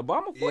thinking it was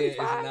Obama 45.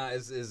 Yeah,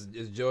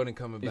 it's Jordan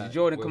coming back. It's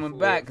Jordan coming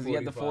back because he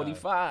had the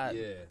 45.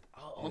 Yeah.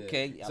 Oh,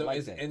 okay. Yeah. I So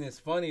like that. And it's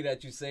funny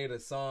that you say the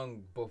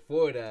song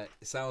before that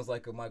it sounds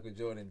like a Michael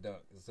Jordan dunk.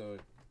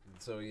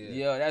 So yeah.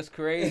 Yo, that's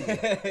crazy.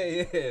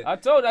 Yeah. I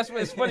told that's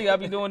what it's funny. I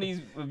be doing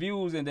these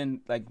reviews and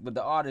then like with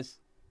the artists,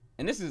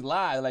 and this is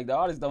live. Like the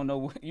artists don't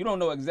know. You don't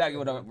know exactly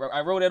what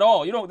I wrote at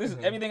all. You know, this is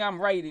everything I'm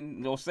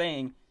writing or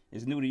saying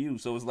is new to you.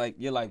 So it's like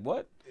you're like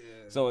what?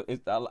 Yeah. So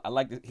I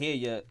like to hear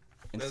you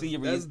and see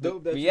your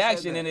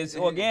reaction, and it's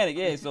organic.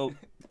 Yeah. So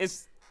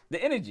it's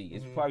the energy.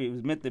 It's probably it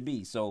was meant to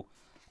be. So,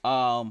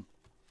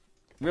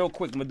 real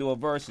quick, I'm gonna do a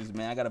verses,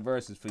 man. I got a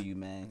verses for you,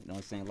 man. You know what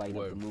I'm saying? Light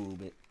up the mood a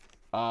bit.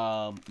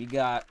 We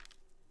got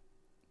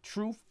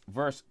Truth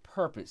versus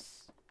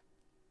Purpose.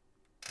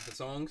 The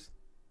songs?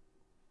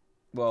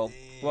 Well,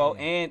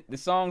 and the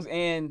songs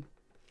and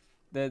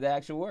the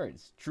actual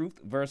words. Truth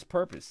versus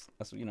Purpose.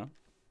 That's what you know.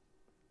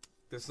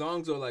 The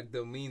songs are like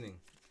the meaning.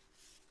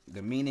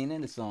 The meaning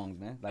in the songs,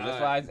 man. Like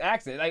that's why I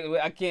asked it. Like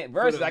I can't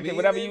verses. I can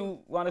whatever you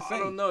want to say. I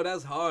don't know.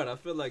 That's hard. I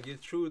feel like your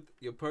truth,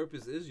 your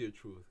purpose is your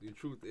truth. Your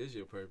truth is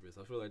your purpose.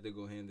 I feel like they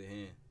go hand in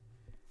hand.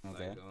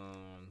 Okay. Like,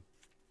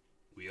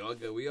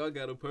 we all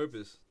got a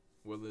purpose,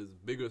 whether it's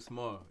big or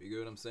small. You get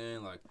what I'm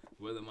saying? Like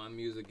whether my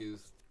music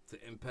is to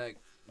impact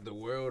the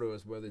world or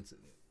whether it's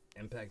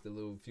impact the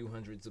little few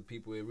hundreds of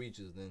people it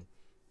reaches, then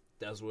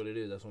that's what it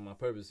is. That's what my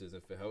purpose is.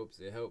 If it helps,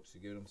 it helps. You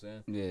get what I'm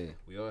saying? Yeah.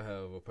 We all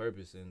have a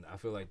purpose, and I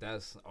feel like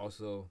that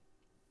also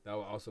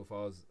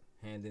falls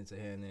hand into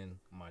hand in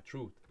my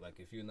truth. Like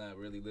if you're not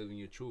really living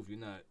your truth, you're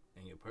not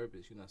in your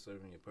purpose. You're not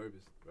serving your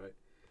purpose, right?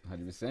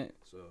 100%.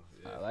 So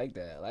yeah. I like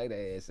that. I like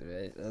that answer,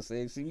 man. I'm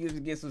saying, see, you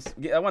just get some.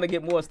 I want to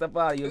get more stuff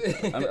out of you.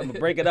 I'm gonna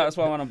break it up. That's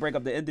why I want to break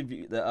up the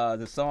interview,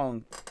 the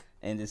song,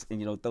 and just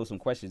throw some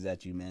questions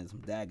at you, man. Some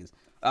daggers.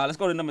 Let's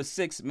go to number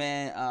 6,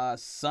 man.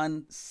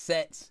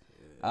 Sunset.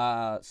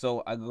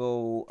 So I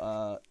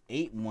go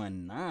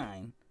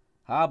 819.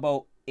 How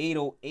about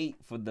 808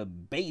 for the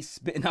bass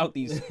spitting out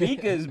these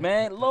speakers,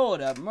 man? Lord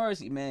have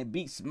mercy, man.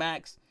 Beat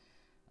smacks.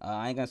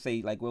 I ain't gonna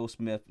say like Will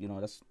Smith,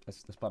 that's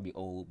probably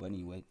old, but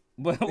anyway.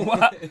 But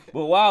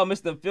while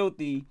Mr.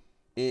 Filthy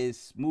is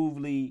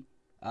smoothly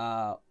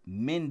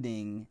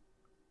mending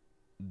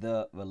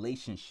the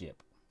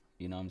relationship,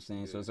 you know what I'm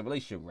saying? Yeah. So it's a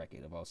relationship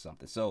record about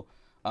something. So,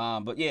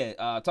 but yeah,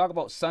 talk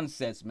about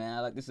Sunsets, man.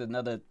 I like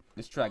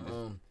this track.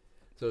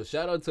 So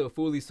shout out to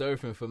Fully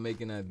Surfing for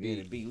making that beat.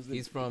 Yeah, the beat.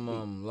 He's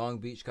from Long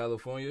Beach,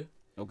 California.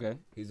 Okay.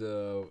 He's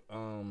a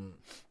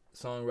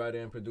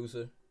songwriter and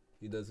producer.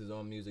 He does his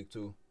own music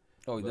too.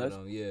 Oh, he does?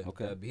 Yeah.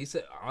 Okay. He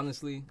said,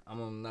 honestly,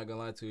 I'm not going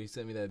to lie to you. He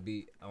sent me that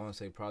beat, I want to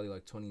say probably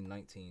like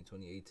 2019,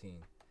 2018.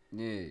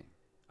 Yeah.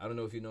 I don't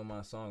know if you know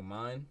my song,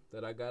 Mine,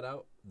 that I got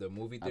out. The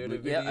movie theater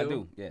video. Yeah, I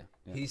do. Yeah.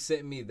 He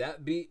sent me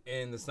that beat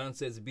and the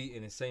Sunsets beat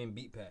in the same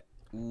beat pack.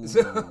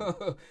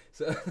 So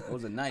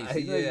those are nice.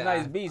 He's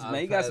nice beats,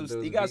 man. He got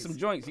some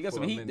joints. He got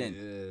some heat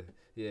then.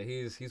 Yeah,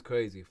 he's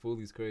crazy.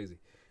 Fully's crazy.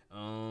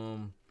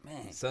 Man.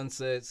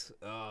 Sunsets.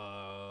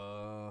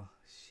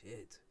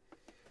 Shit.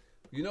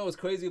 You know what's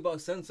crazy about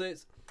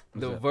Sunsets?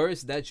 The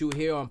verse that you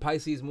hear on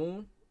Pisces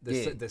Moon,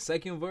 the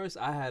second verse,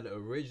 I had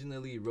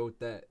originally wrote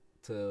that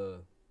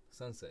to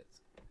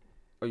Sunsets.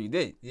 Oh, you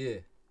did? Yeah.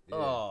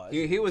 Oh,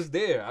 he was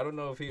there. I don't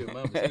know if he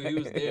remembers. He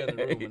was there in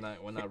the room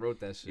when I wrote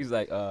that shit. He's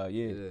like, yeah.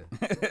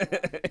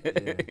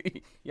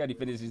 He already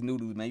finished his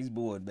noodles, man. He's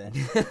bored, man.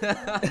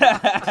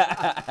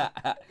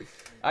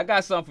 I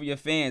got something for your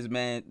fans,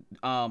 man.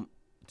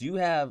 Do you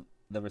have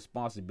the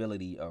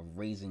responsibility of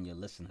raising your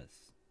listeners?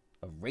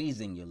 What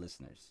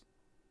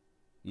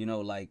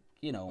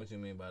you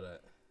mean by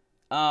that?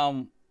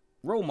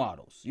 Role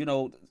models,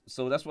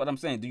 so that's what I'm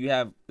saying. Do you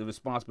have the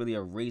responsibility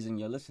of raising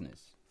your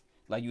listeners?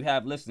 Like you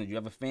have listeners, you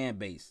have a fan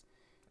base.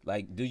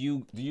 Like, do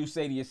you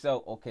say to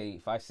yourself, okay,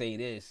 if I say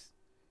this,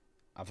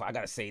 I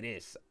gotta say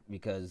this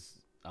because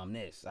I'm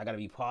this. I gotta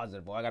be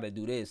positive, or I gotta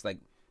do this. Like,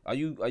 are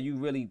you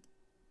really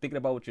thinking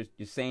about what you're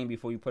saying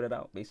before you put it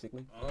out,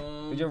 basically?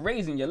 Because you're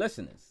raising your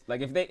listeners.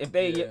 Like if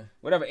they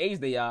whatever age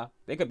they are,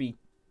 they could be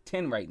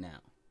 10 right now.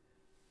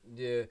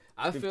 Yeah,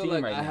 I feel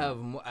like I have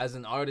more, as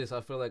an artist.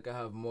 I feel like I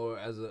have more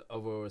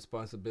of a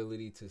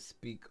responsibility to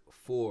speak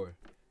for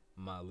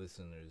my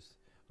listeners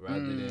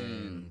rather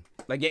than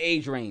like your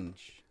age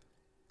range,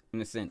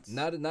 in a sense.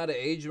 Not an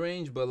age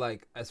range, but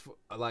like as for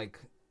like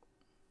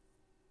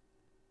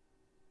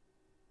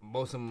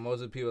most of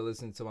the people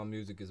listening to my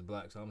music is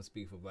black, so I'm gonna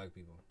speak for black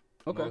people.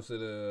 Okay. Most of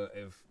the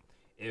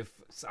if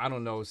I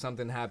don't know,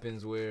 something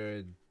happens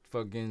where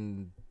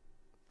fucking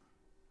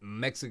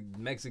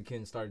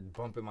Mexicans start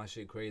bumping my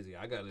shit crazy,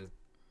 I gotta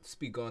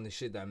speak on the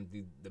shit that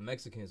the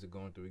Mexicans are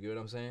going through. You get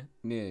what I'm saying?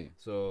 Yeah.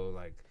 So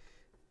like,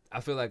 I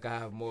feel like I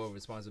have more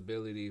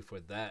responsibility for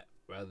that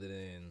rather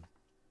than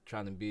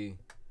trying to be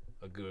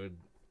a good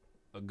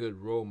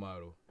role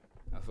model.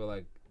 I feel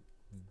like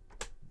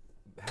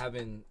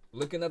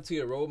looking up to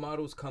your role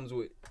models comes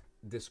with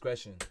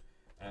discretion,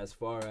 as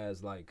far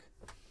as like,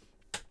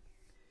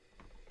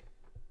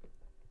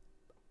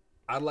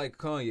 I like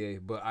Kanye,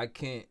 but I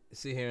can't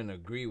sit here and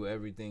agree with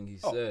everything he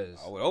says.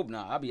 I would hope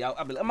not.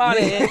 I'm out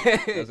of here.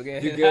 You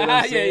get what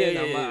I'm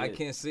saying? Yeah. I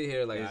can't sit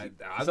here like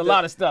it's a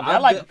lot of stuff. I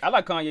like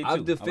Kanye too.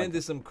 I've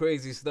defended some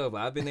crazy stuff.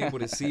 I've been able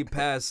to see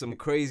past some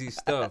crazy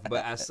stuff,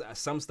 but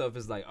some stuff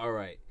is like, all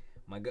right,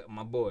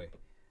 my boy,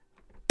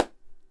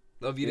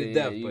 love you to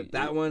death, but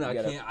that one I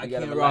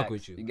can't rock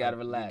with you. You gotta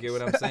relax. You get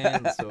what I'm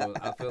saying? So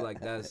I feel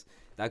like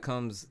that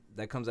comes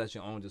at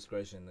your own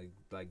discretion.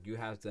 Like you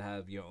have to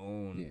have your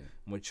own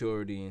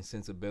maturity and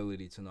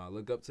sensibility to not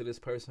look up to this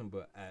person,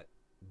 but at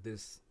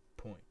this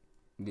point.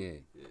 Yeah.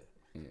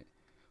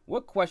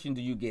 What question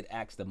do you get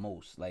asked the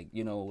most? Like,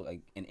 you know,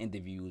 like in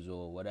interviews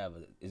or whatever.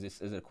 Is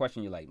it a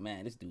question you're like,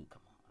 man, this dude,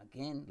 come on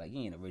again? Like,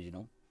 he ain't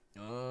original.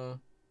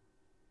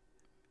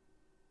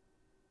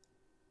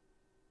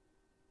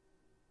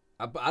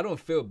 I don't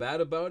feel bad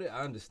about it.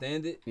 I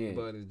understand it,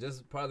 but it's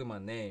just probably my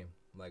name.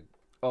 Like,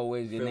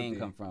 where's your name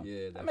come from?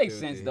 Yeah, that makes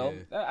sense though.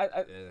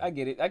 Yeah. I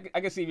get it.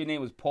 I can see if your name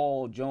was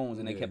Paul Jones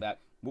and they kept out.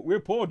 But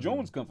where Paul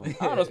Jones come from?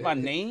 I don't know. It's my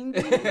name.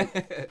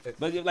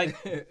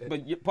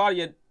 But part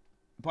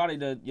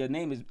of your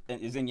name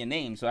is in your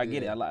name, so I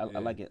get it. I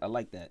like it. I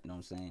like that. You know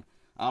what I'm saying?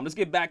 Let's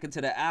get back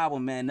into the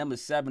album, man. Number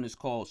 7 is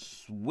called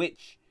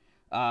Switch.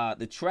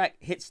 The track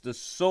hits the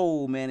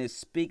soul, man. It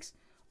speaks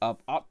of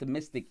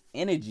optimistic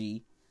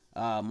energy.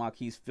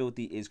 Marquis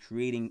Filthy is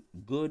creating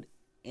good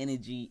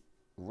energy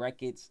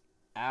records,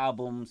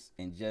 albums,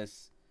 and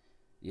just,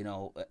 you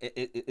know,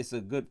 it's a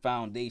good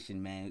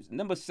foundation, man.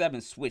 Number 7,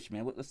 Switch,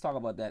 man. Let's talk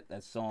about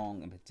that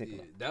song in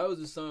particular. Yeah, that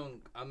was a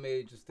song I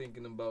made just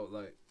thinking about,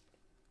 like,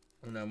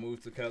 when I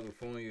moved to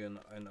California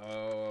and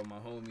all my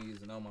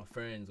homies and all my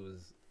friends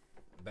was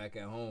back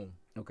at home.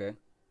 Okay.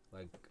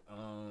 Like,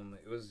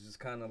 it was just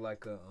kind of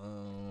like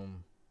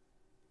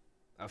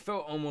I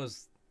felt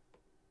almost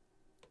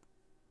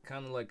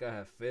kind of like I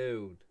had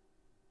failed.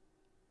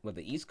 What,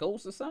 the East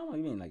Coast or something? What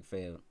do you mean, like,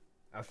 failed?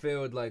 I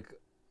failed, like,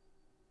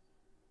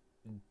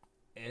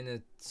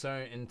 in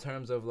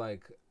terms of,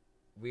 like,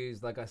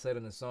 like I said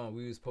in the song,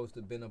 we was supposed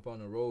to been up on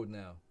the road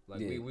now. Like,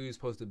 we was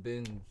supposed to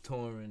been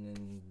touring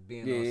and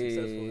being all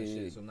successful and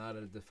shit. So now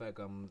that the fact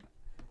I'm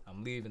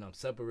leaving, I'm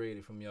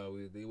separated from y'all.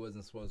 It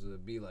wasn't supposed to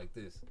be like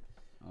this.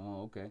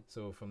 Oh, okay.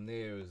 So from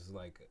there, it was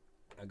like,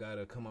 I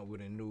gotta come up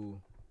with a new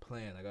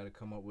plan. I gotta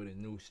come up with a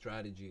new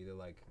strategy to,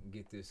 like,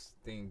 get this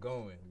thing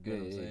going. You get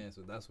what I'm saying?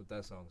 So that's what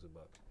that song's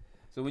about.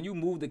 So when you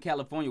moved to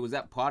California, was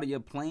that part of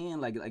your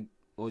plan? Like,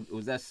 or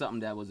was that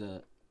something that was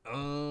a...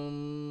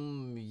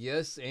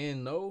 Yes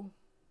and no.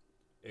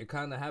 It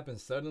kind of happened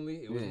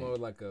suddenly. It was more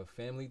like a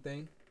family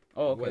thing.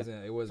 Oh,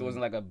 okay. It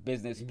wasn't like a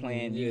business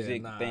plan,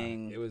 music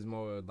thing. It was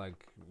more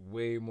like,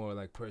 way more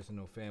like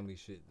personal family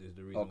shit. Is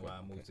the reason why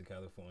I moved to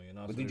California.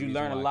 And but did you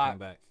learn a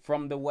lot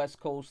from the West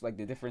Coast, like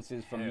the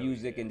differences from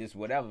music and just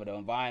whatever, the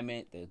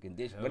environment, the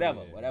condition, whatever.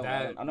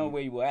 I know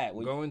where you were at.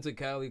 Going to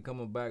Cali,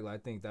 coming back, like, I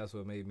think that's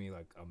what made me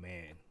like a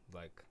man.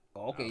 Like,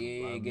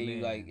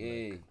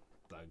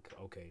 like,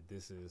 okay,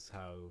 this is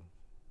how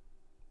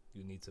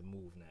you need to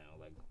move now.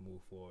 Like,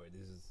 move forward.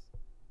 This is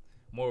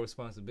more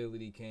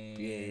responsibility came.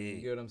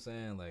 You get what I'm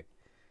saying? Like,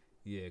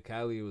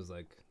 Cali was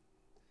like,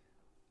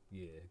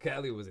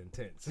 Cali was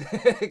intense.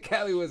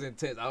 Cali was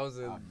intense.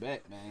 I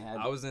bet, man.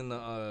 I was in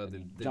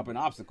the jumping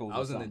obstacles. I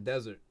was in the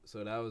desert,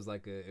 so that was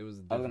like it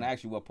was. I was gonna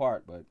ask you what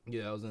part, but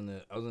I was in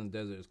the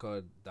desert. It's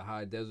called the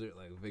High Desert,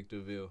 like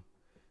Victorville.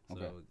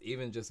 So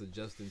even just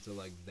adjusting to,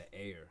 like, the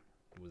air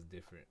was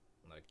different.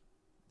 Like,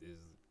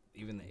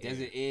 even the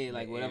desert air,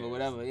 like whatever,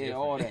 different.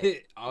 all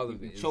that, all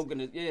of it, choking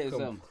it,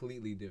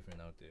 completely different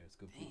out there. It's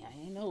completely. I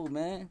ain't know,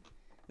 man.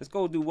 Let's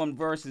go do one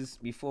verses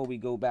before we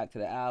go back to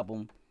the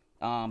album.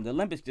 The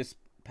Olympics just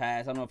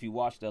passed. I don't know if you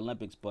watched the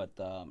Olympics, but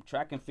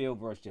track and field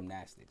versus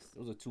gymnastics.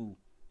 Those are two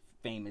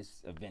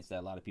famous events that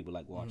a lot of people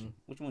like watching.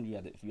 Mm-hmm. Which one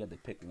if you had to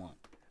pick one?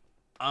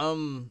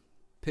 I'm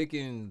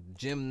picking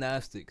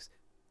gymnastics.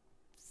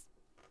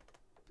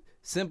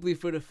 Simply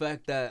for the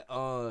fact that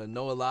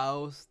Noah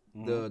Lyles,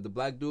 the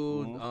black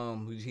dude,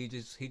 he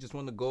just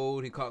won the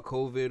gold. He caught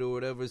COVID or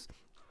whatever.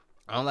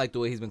 I don't like the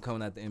way he's been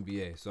coming at the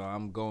NBA, so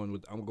I'm going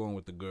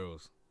with the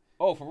girls.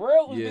 Oh, for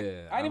real?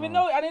 Yeah. I didn't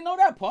know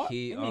that part.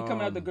 He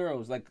coming at the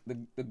girls, like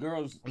the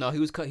girls. No,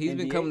 he's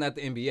been coming at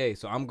the NBA,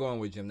 so I'm going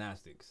with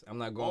gymnastics. I'm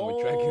not going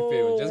with track and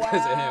field just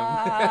because of him.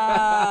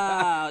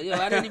 Yo,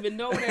 I didn't even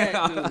know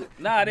that,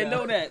 dude. I didn't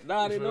know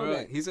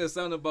that. He said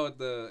something about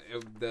the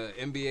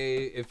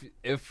NBA.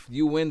 If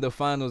you win the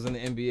finals in the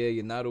NBA,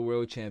 you're not a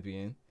world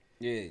champion.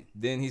 Yeah.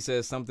 Then he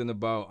says something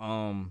about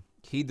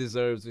he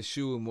deserves a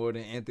shoe more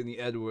than Anthony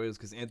Edwards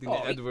because Anthony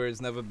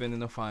Edwards never been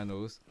in the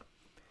finals.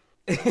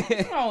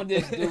 What's wrong with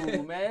this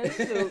dude, man?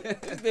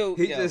 This dude,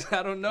 He just,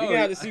 I don't know. We gotta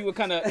have to see what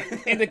kind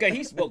of indica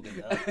he's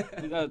smoking.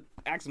 We gotta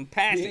ask him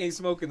past He it. ain't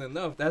smoking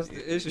enough. That's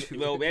the issue.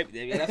 Well,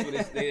 maybe that's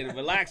what they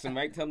relax him,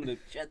 right? Tell him to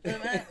shut the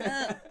man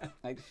up.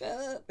 Like, shut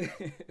up.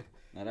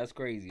 Now, that's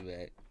crazy,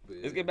 man. But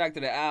Let's get back to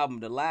the album.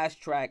 The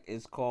last track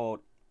is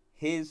called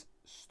His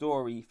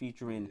Story,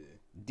 featuring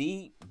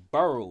D.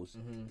 Burrowz.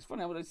 It's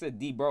funny how they said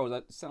D. Burrowz.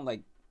 It sounds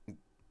like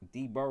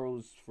D.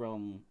 Burrowz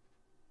from,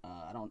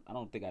 I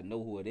don't think I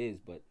know who it is,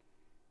 but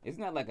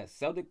isn't that like a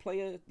Celtic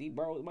player? D.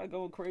 Burrowz, am I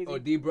going crazy? Oh,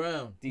 D.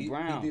 Brown. D.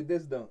 Brown. He did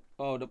this dunk.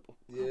 Oh,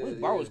 where's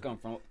Burrowz come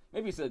from?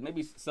 Maybe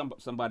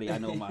somebody I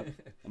know in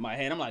my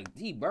head. I'm like,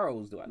 D.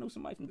 Burrowz. Do I know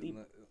somebody from D?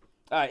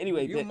 All right,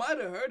 anyway. You might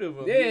have heard of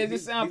him. Yeah, it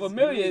just sounds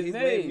familiar. He's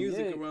made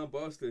music around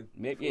Boston.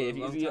 Maybe, for a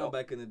long time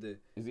back in the day.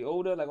 Is he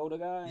older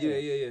guy?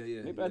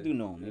 Yeah. Maybe I do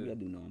know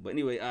him. But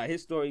anyway,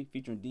 His Story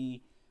featuring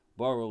D.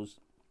 Burrowz.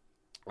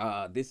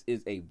 This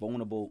is a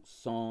vulnerable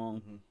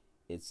song.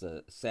 It's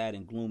a sad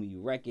and gloomy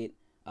record.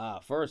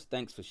 First,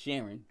 thanks for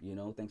sharing.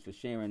 Thanks for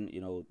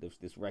sharing.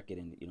 This record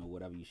and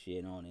whatever you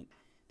shared on it.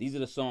 These are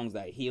the songs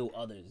that heal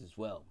others as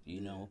well.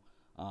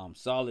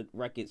 Solid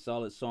record,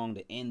 solid song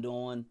to end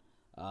on.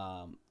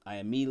 I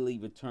immediately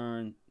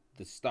returned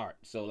the start.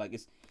 So like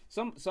it's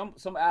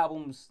some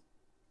albums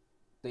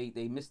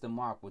they miss the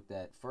mark with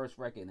that first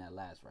record and that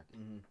last record.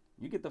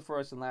 You get the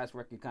first and last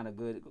record kind of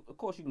good. Of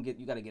course you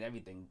got to get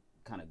everything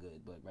kind of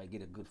good, but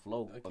get a good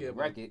flow of the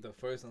record. The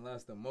first and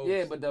last the most.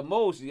 Yeah, but the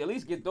most you at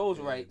least get those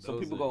right, so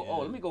people go,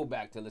 let me go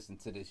back to listen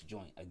to this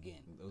joint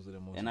again. Those are the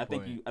most. And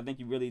important. I think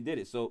you really did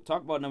it. So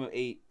talk about number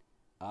 8,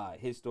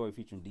 His Story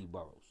featuring D.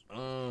 Burrowz.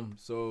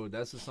 So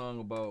that's a song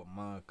about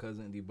my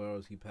cousin D.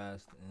 Burrowz. He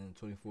passed in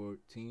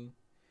 2014.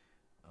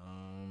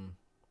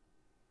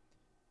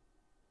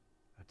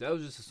 That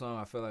was just a song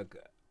I felt like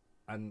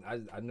I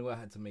knew I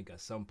had to make at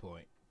some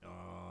point.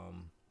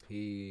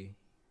 He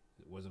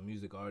was a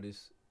music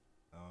artist.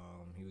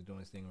 He was doing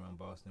his thing around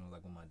Boston,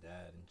 like with my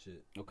dad and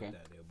shit. Okay. My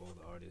dad, they were both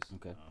artists.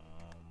 Okay.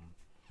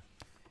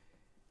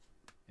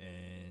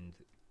 And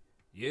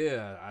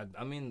yeah,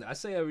 I mean, I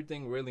say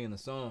everything really in the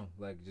song,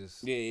 like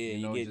just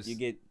you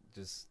get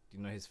just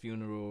his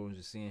funeral and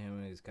just seeing him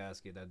in his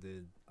casket. That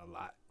did a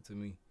lot to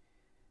me,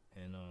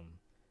 and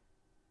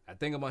I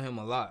think about him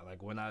a lot.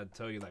 Like when I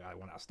tell you, like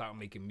when I start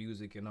making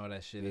music and all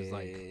that shit, it's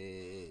like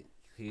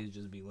he'd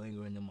just be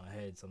lingering in my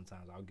head.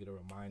 Sometimes I'll get a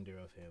reminder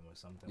of him or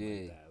something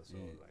like that. So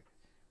like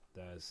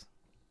that's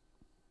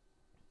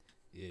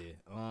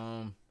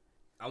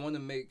I want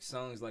to make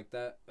songs like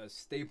that a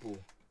staple,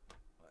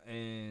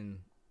 and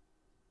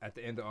at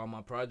the end of all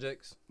my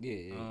projects,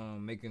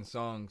 making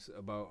songs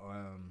about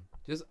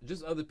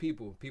just other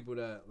people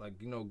that like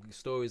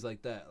stories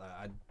like that.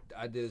 Like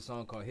I did a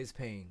song called His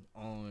Pain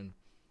on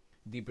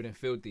Deeper Than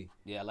Filthy.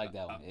 Yeah, I like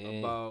that one.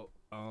 About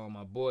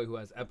my boy who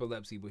has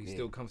epilepsy, but he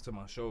still comes to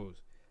my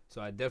shows.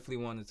 So I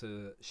definitely wanted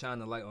to shine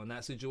the light on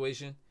that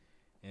situation,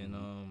 and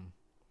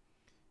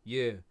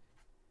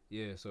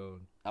So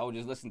I would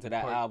just listen to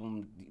that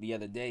album the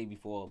other day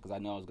because I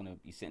know I was gonna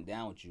be sitting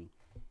down with you.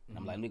 And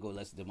I'm like, let me go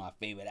listen to my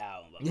favorite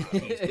album. Marquis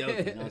Filthy, you know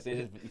what I'm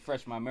saying? Just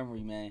refresh my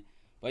memory, man.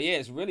 But yeah,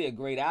 it's really a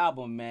great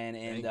album, man.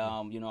 And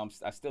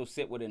I still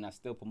sit with it and I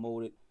still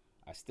promote it.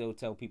 I still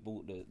tell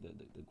people to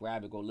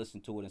grab it, go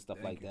listen to it and stuff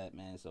like that,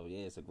 man. So yeah,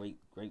 it's a great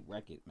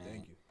record, man.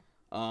 Thank you.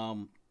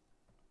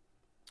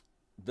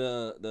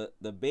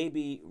 The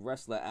Baby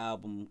Wrestler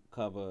album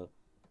cover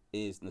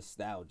is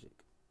nostalgic.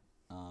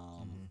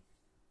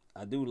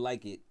 I do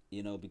like it,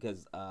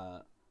 because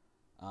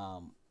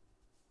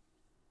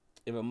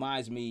it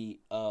reminds me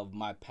of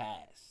my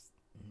past.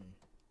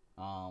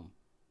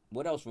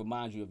 What else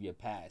reminds you of your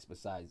past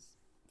besides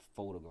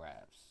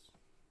photographs?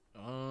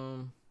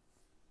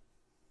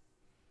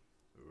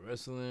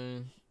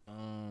 Wrestling,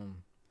 a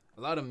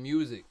lot of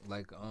music,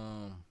 like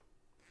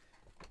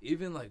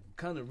even like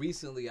kind of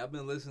recently I've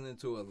been listening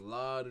to a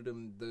lot of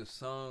the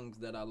songs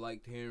that I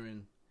liked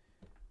hearing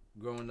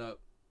growing up,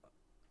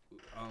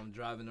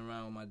 driving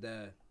around with my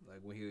dad, like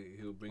when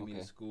he'll bring me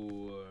to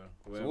school or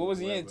wherever. So what was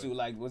he into?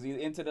 Like, was he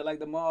into the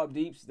Mobb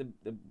Deeps, the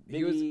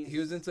Biggies? He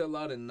was into a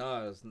lot of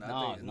Nas.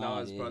 I think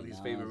Nas is probably his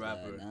favorite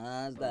rapper.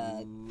 Nas,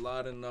 a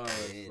lot of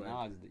Nas. Yeah,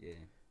 Nas,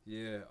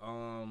 yeah.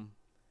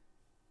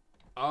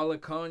 All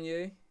of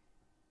Kanye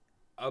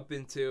up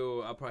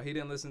until he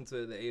didn't listen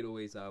to the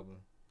 808s album.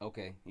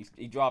 Okay,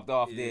 he dropped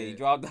off there. He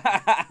dropped.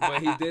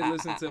 But he did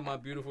listen to My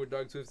Beautiful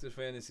Dark Twisted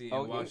Fantasy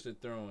and Watch the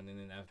Throne, and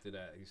then after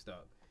that he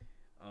stopped.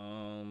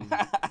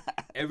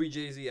 Every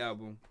Jay-Z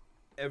album,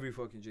 every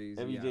fucking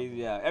Jay-Z every album.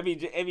 Jay-Z album. Every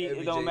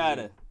it don't Jay-Z,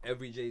 matter.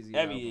 Every Jay-Z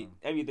album.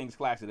 Everything's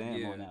classic to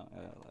him now.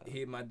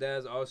 My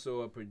dad's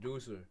also a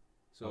producer,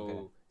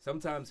 so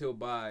sometimes he'll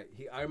buy.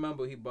 I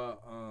remember he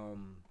bought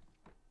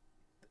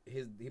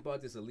he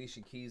bought this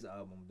Alicia Keys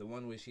album, the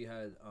one where she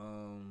had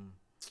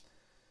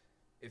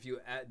if you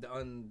add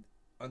the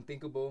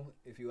Unthinkable,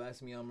 If You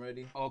Ask Me, I'm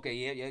Ready. Okay,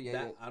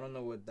 yeah. I don't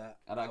know what that.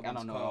 I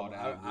don't know all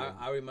that.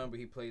 I remember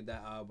he played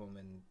that album,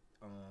 and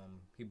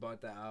he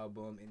bought that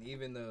album, and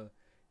even the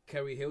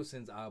Kerry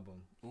Hilson's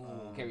album.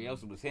 Kerry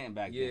Hilson was hitting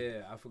back then.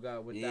 Yeah, I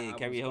forgot what that album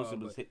Kerry was Hilson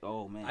called, was hit.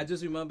 Oh man, I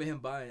just remember him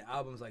buying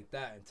albums like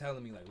that and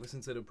telling me like, listen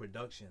to the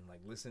production,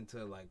 like listen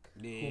to like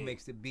who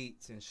makes the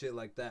beats and shit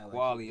like that. Like,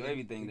 quality,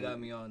 everything. He got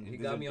me on. He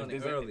got me on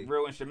it a early.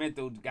 real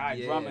instrumental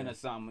guy drumming or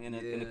something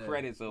in the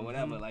credits or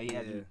whatever. Like he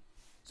had to,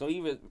 so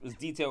he was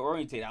detail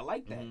oriented. I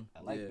like that.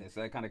 I like that.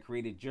 So that kind of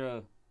created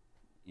your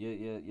drive.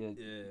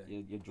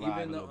 Even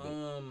a little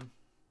bit.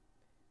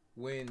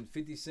 When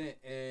 50 Cent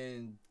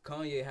and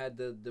Kanye had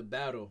the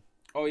battle.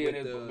 Oh yeah,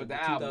 with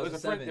the album. It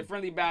was the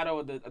friendly battle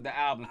of the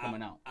album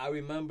coming out. I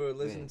remember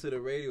listening to the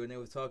radio and they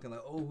was talking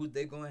like, oh, who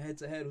they going head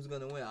to head? Who's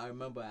gonna win? I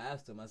remember I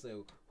asked him. I said,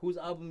 whose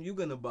album you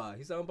gonna buy?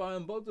 He said, I'm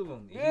buying both of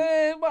them.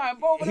 Yeah, buying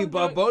both of them. He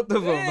bought both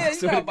of them. Yeah,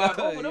 you gotta buy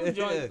both of them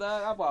joints,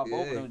 dog. I bought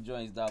both of them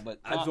joints, dog. But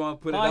I just want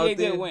to put it Kanye out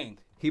there. did win.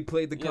 He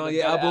played the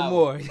Kanye album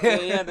more. Yeah,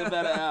 he had the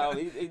better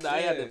album.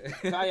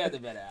 Kanye had the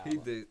better album. He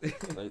did.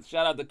 But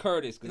shout out to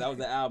Curtis because that was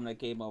the album that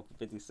came out for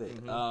 50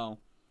 Cent.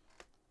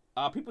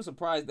 Are people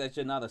surprised that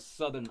you're not a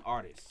Southern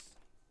artist?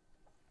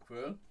 For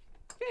real?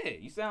 Yeah,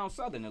 you sound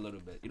Southern a little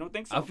bit. You don't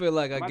think so? I feel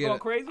like Am I going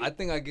crazy? I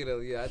think I get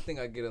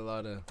a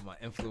lot of my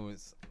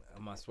influence,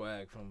 my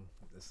swag from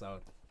the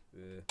South.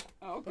 Yeah.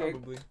 Oh, okay.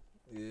 Probably.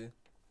 Yeah.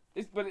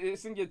 But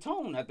it's in your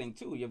tone, I think,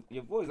 too.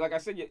 Your voice, like I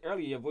said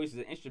earlier, your voice is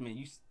an instrument.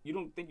 You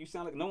don't think you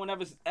sound like, no one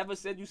ever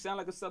said you sound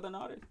like a Southern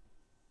artist?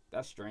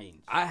 That's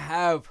strange. I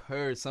have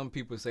heard some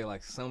people say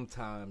like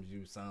sometimes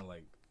you sound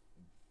like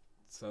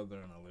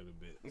Southern a little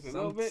bit.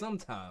 Little bit?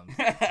 Sometimes.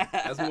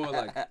 That's more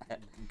like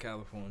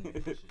California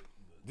and shit.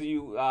 Do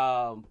you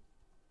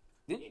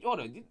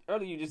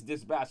earlier you just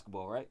dissed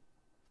basketball, right?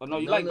 Oh no,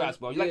 you like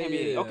basketball. You like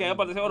NBA. Okay, I'm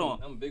about to say, hold on.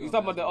 I'm big You on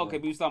talking about basketball.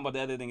 but you was talking about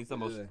the other thing. You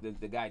talking about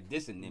the guy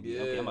dissing NBA.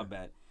 Yeah. Okay, my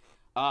bad.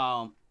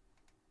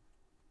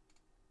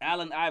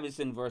 Allen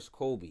Iverson versus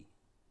Kobe.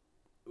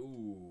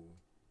 Ooh.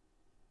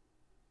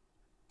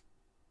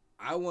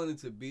 I wanted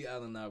to be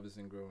Allen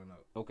Iverson growing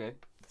up. Okay.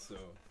 So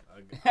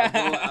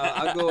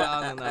I go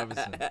Allen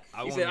Iverson.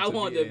 He said I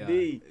wanted to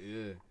be.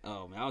 Yeah.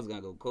 Oh man, I was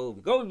gonna go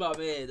Kobe. Kobe's my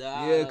man.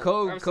 Yeah,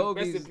 Kobe's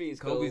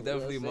Kobe's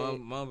definitely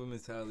Mamba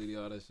mentality,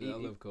 all that shit. I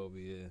love Kobe.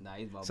 Yeah. Nah,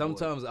 he's my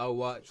Sometimes I'll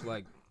watch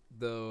like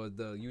the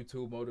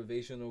YouTube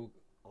motivational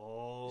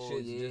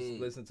shit. Yeah.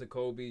 Just listen to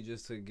Kobe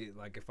just to get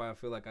like if I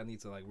feel like I need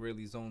to like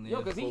really zone in.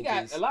 Yo, because he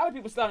got a lot of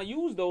people starting to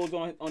use those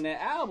on their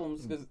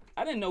albums because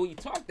I didn't know he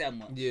talked that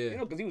much. Yeah. You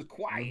know, because he was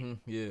quiet.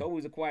 Mm-hmm, yeah. Kobe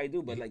was a quiet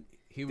dude, but like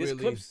he this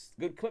really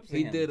good clips.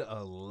 He of him. did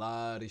a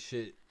lot of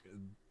shit.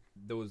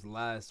 Those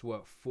last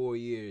 4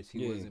 years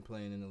he wasn't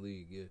playing in the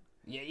league. Yeah.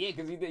 Yeah,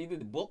 because he did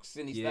the books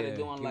and he started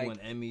doing he like won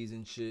Emmys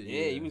and shit.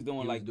 Yeah, he was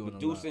doing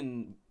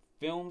producing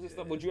films and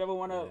stuff. Would you ever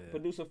want to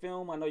produce a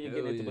film? I know you're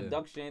getting into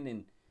production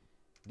and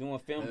doing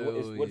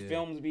film. Would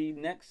films be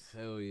next?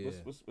 Hell yeah.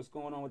 What's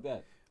going on with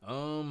that?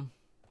 I'm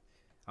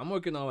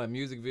working on like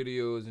music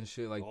videos and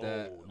shit like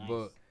that. Nice.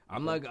 But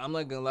I'm not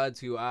gonna lie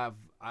to you. I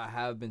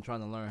have been trying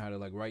to learn how to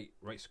like write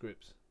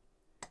scripts.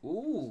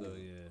 Ooh. So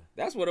yeah.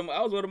 That was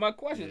one of my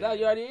questions. Now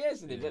you already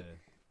answered it, but Yeah.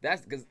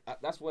 that's because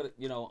that's what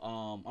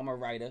I'm a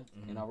writer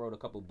and I wrote a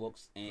couple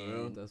books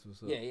and That's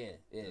what's up. yeah.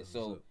 That's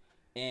So what's up.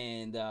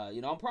 and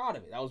I'm proud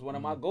of it. That was one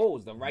of my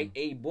goals to write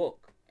a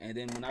book. And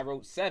then when I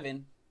wrote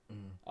 7,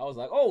 I was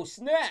like, oh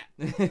snap!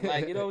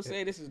 Like what I'm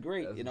saying, this is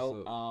great. That's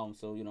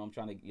So I'm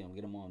trying to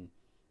get them on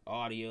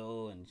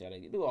audio and try to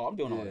do all. I'm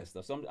doing all that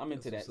stuff. So I'm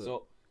into that.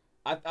 So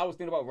I was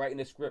thinking about writing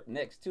the script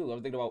next too. I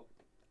was thinking about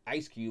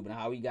Ice Cube and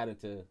how he got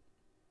into.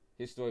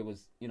 His story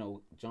was,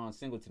 John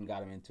Singleton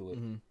got him into it.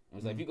 It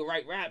was like, if you could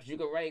write raps, you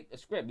could write a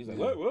script. He's like,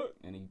 what?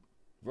 And he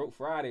wrote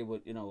Friday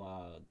with,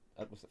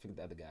 I forget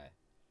the other guy.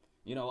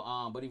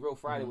 But he wrote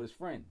Friday with his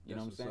friend. You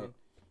know what I'm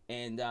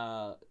saying?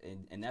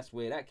 And that's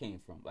where that came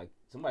from. Like,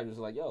 somebody was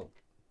like, yo,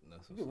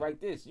 you could write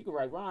this. You could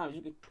write rhymes.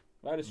 You could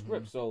write a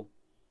script. So,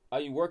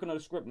 are you working on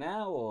the script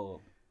now,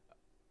 or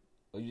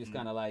you just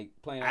kind of like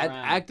playing around?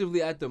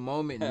 Actively at the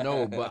moment,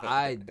 no. But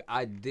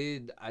I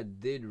did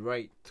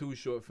write 2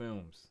 short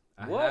films.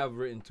 I have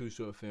written 2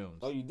 short films.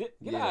 Oh, you did?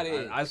 Get out of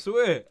here! I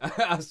swear,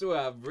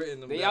 I've written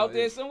them. They out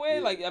there somewhere?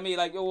 Yeah. Like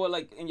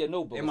like in your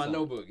notebook. In my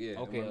notebook, yeah.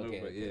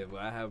 Okay. Yeah, but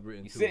I have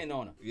written. You 2. sitting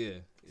on them. Yeah.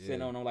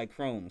 Sitting on them like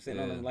chrome.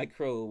 Sitting on them like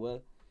chrome.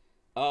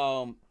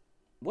 Well,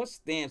 what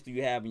stamps do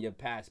you have in your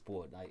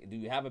passport? Like, do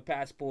you have a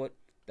passport?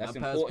 That's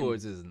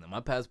important.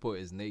 My passport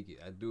is naked.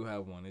 I do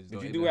have one.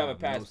 But you do have a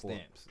passport. No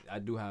stamps. I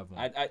do have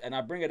one.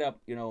 I bring it up.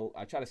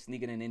 I try to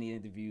sneak it in any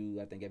interview.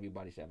 I think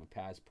everybody should have a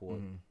passport.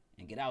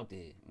 And get out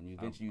there when you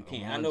eventually you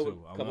can. I know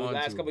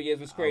last couple of years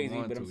was crazy,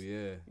 but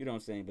you know what I'm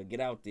saying. But get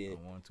out there.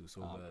 I want to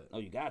so bad. Oh,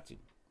 you got to.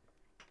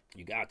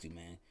 You got to,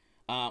 man.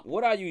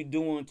 What are you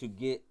doing to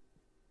get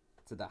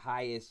to the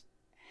highest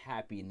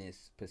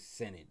happiness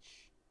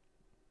percentage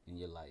in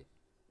your life?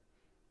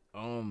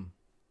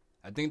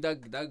 I think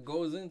that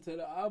goes into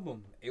the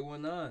album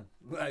 819.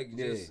 Like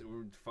just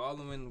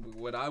following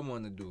what I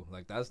want to do.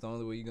 Like that's the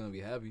only way you're gonna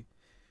be happy.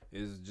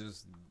 Is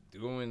just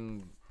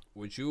doing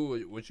what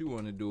you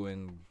want to do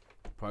and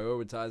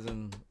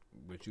prioritizing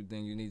what you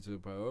think you need to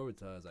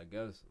prioritize. I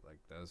guess like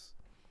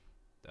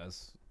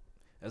that's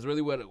that's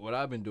really what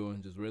I've been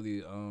doing. Just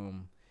really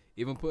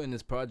even putting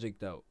this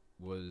project out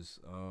was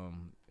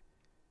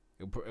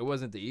it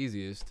wasn't the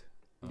easiest.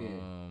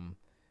 Yeah.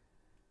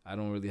 I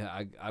don't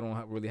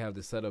really have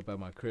the setup at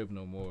my crib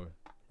no more.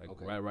 Like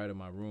Okay. right in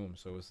my room,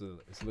 so it's a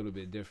little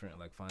bit different.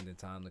 Like finding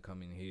time to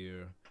come in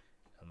here,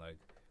 and like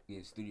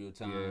Studio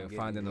time.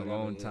 finding whatever,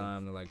 alone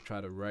time to like try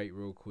to write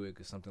real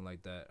quick or something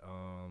like that.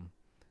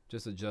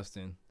 Just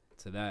adjusting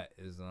to that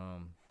is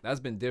that's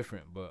been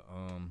different, but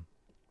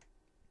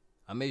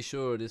I made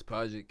sure this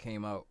project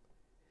came out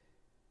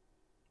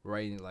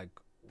right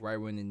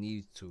when it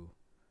needs to.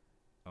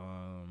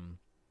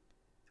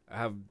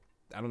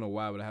 I don't know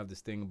why, but I have this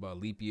thing about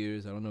leap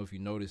years. I don't know if you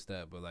noticed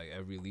that, but like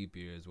every leap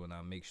year is when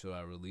I make sure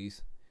I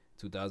release.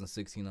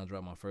 2016, I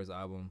dropped my first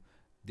album,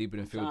 Deeper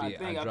Than Filthy.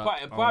 I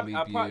dropped on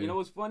leap year. You know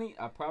what's funny?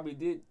 I probably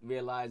did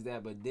realize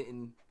that, but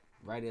didn't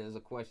write it as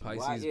a question.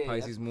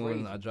 Pisces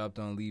Moon, I dropped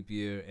on leap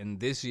year. And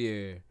this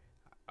year,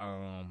 this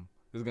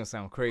is going to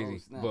sound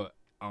crazy, but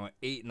on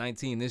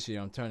 8/19 this year,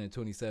 I'm turning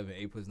 27.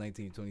 8 plus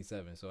 19,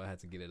 27. So I had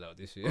to get it out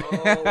this year.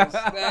 Oh,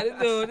 snap.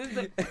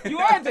 You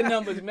are into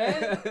numbers,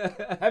 man.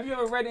 Have you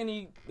ever read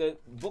any the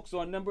books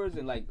on numbers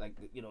and like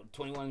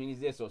 21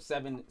 means this or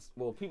 7?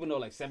 Well, people know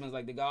like 7's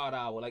like the God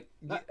hour. Like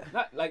not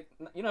like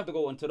you don't have to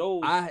go into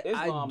those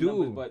Islam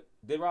numbers, but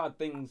there are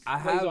things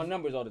plays on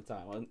numbers all the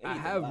time. I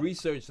have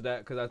researched that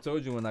because I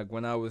told you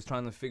when I was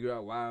trying to figure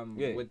out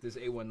what this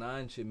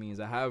 819 shit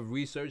means. I have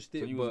researched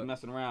it. So you was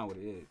messing around with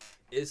it. Yeah.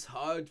 It's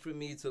hard for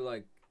me to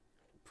like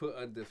put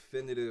a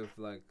definitive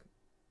like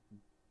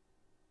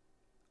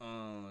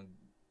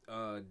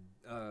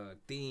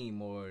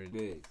theme or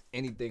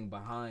anything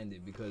behind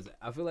it because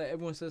I feel like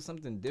everyone says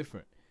something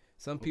different.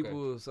 Some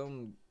people,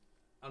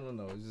 I don't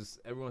know. It's just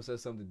everyone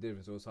says something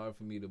different, so it's hard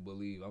for me to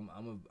believe.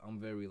 I'm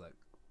very like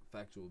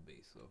factual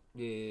based. So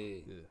yeah.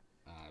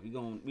 We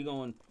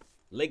going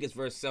Lakers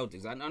versus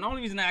Celtics. And the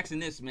only reason I'm asking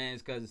this, man,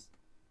 is because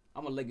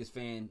I'm a Lakers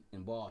fan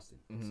in Boston.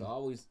 Mm-hmm. So I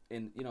always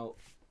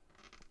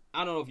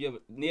I don't know if you're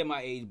near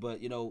my age, but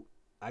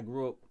I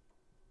grew up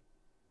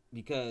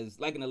because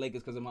liking the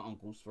Lakers because of my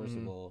uncles. First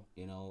of all,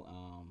 the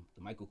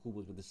Michael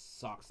Coopers with the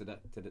socks to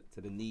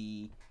the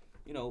knee,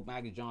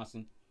 Magic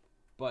Johnson,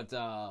 but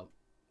the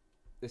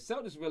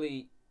Celtics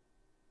really,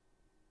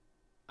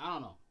 I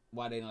don't know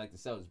why they didn't like the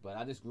Celtics, but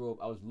I just grew up.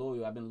 I was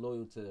loyal. I've been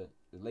loyal to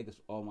the Lakers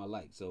all my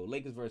life. So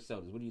Lakers versus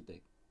Celtics. What do you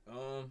think?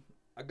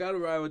 I gotta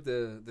ride with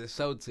the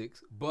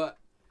Celtics, but.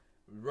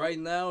 Right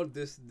now,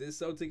 this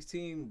Celtics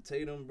team,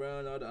 Tatum,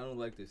 Brown, I don't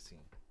like this team.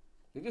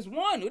 They just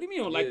won. What do you mean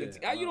you don't like the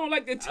team? You don't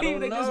like the team? I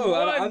don't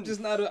know.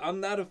 Just won. I'm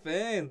not a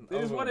fan. They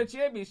just won a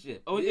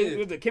championship. Oh, yeah.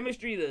 With the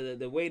chemistry,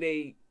 the way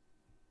they.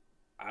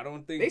 I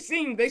don't think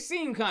they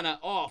seem kind of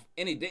off.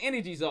 The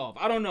energy's off.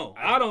 I don't know.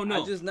 I don't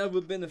know. I just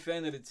never been a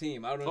fan of the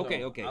team. I don't know.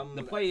 Okay.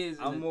 The players.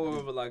 I'm more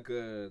of like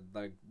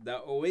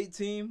that 08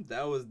 team.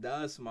 That was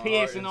my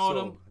Pierce heart and all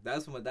soul. them.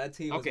 That's what that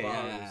team was my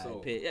heart and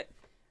soul.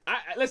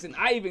 Listen,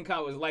 I even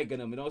kind of was liking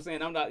them. You know what I'm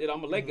saying? I'm not.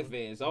 I'm a Lakers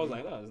fan, so I was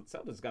like, oh,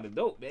 Celtics kind of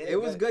dope, man.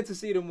 It was good to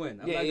see them win.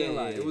 I'm not gonna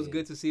lie. It was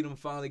good to see them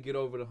finally get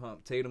over the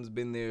hump. Tatum's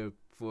been there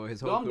for his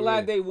whole career. I'm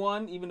glad they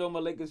won, even though I'm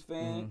a Lakers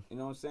fan. You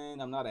know what I'm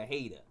saying? I'm not a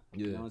hater.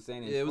 Yeah. You know what I'm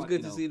saying? It was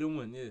good to see them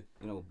win. Yeah.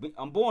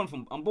 I'm born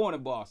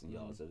in Boston,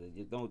 y'all. So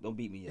don't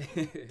beat me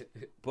yet.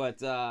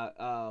 But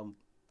I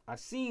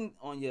seen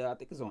on I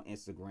think it's on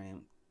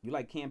Instagram. You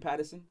like Cam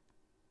Patterson?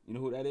 You know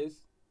who that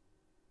is?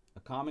 A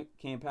comic,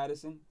 Cam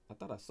Patterson. I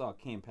thought I saw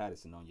Cam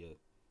Patterson on your.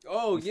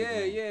 Oh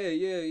Instagram. yeah.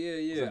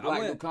 It's a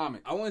black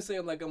comic. I wouldn't say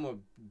I'm a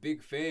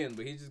big fan,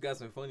 but he just got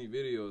some funny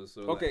videos.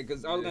 So okay,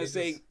 because I was gonna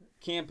say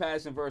Cam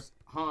Patterson versus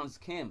Hans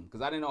Kim,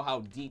 because I didn't know how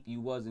deep you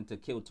was into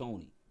Kill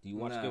Tony. Do you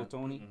watch Kill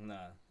Tony? Nah.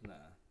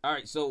 All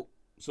right, so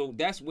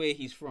that's where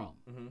he's from.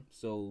 Mm-hmm.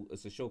 So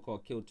it's a show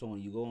called Kill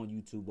Tony. You go on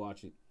YouTube,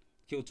 watch it.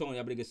 Kill Tony.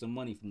 I better get some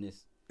money from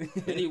this.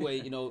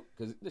 Anyway,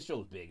 because the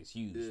show's big, it's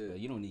huge. Yeah. But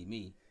you don't need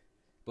me.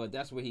 But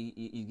that's where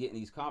he's getting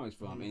these comics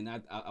from, and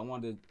I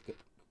wanted to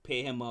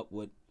pair him up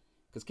with,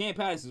 because Cam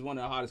Patterson is one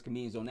of the hottest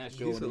comedians on that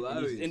show,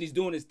 and he's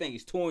doing his thing.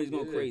 He's touring, he's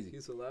going crazy.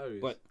 He's hilarious.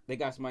 But they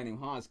got somebody named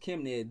Hans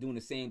Kim there doing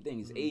the same thing.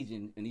 He's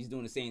Asian, and he's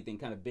doing the same thing,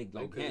 kind of big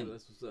like him.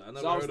 That's what's up.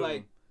 So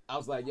I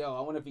was like, yo,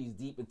 I wonder if he's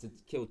deep into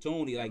Kill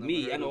Tony like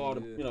me. I know all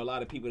the a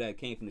lot of people that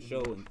came from the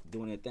show and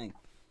doing their thing.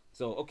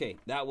 So okay,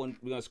 that one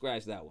we're gonna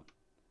scratch that one.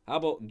 How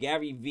about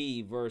Gary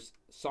V versus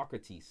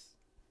Socrates?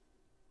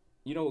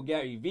 You know who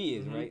Gary V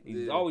is, right?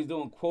 He's always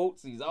doing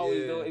quotes. He's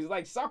always doing. He's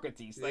like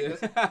Socrates. Like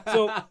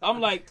so,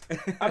 I'm like,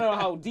 I don't know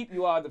how deep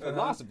you are, the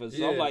philosophers.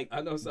 So I'm like, I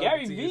know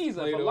Gary V is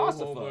a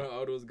philosopher. Homer,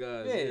 all those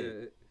guys.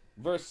 Yeah.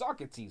 Versus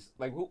Socrates.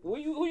 Like, who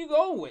you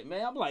going with,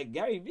 man? I'm like,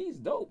 Gary V's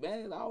dope,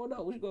 man. I don't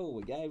know. Who you going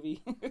with, Gary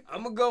V?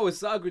 I'm gonna go with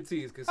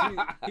Socrates because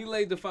he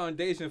laid the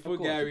foundation for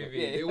Gary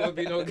V. There won't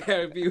be no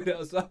Gary V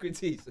without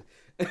Socrates.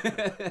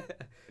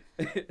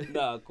 No,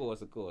 of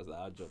course.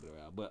 I'm joking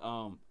around, but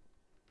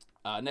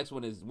next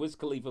one is Wiz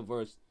Khalifa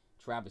versus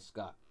Travis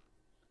Scott.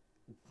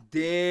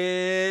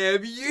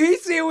 Damn, you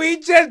see what he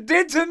just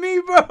did to me,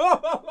 bro?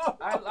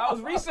 I was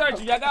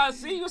researching. Y'all gotta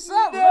see what's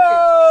up.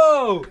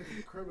 No,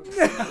 Come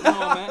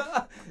on,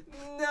 man.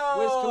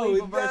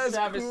 Khalifa versus that's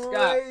Travis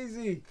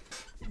crazy.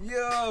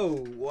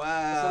 Yo,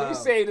 wow. So let me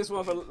save this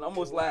one for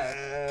almost last.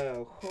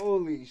 Wow,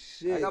 holy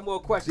shit. I got more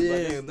questions.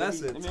 Damn, but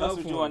that's a let me tough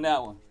answer you one. on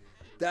that one.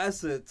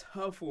 That's a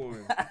tough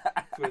one.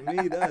 For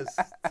me, that's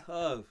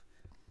tough.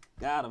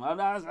 Got him. I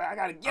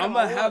gotta get him. I'm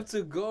gonna have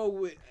to go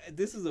with.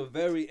 This is a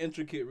very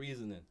intricate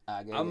reasoning.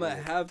 I'm I'm gonna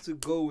have to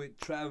go with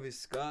Travis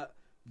Scott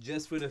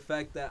just for the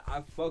fact that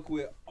I fuck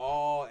with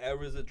all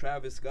eras of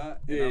Travis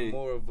Scott, and Yeah. I'm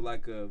more of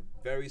like a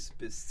very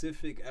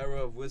specific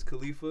era of Wiz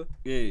Khalifa.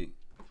 Yeah.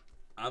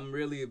 I'm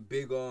really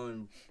big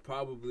on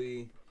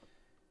probably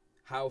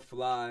How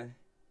Fly,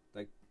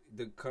 like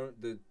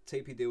the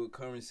tape he did with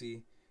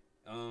Currency,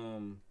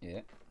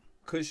 Yeah.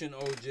 Cushion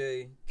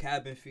OJ,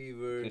 Cabin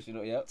Fever,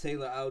 Yep.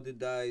 Taylor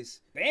Alderdice,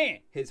 Damn.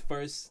 his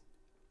first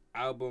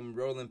album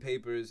Rolling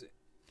Papers,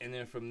 and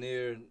then from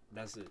there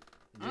that's it.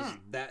 Just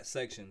that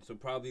section. So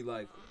probably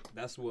like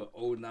that's what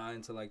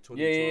 09 to like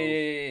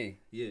 2012.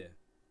 Yeah.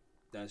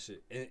 That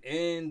shit.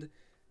 And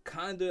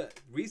kinda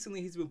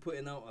recently he's been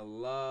putting out a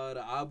lot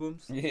of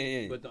albums.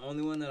 Yeah. But the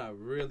only one that I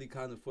really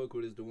kind of fuck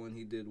with is the one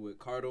he did with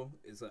Cardo.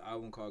 It's an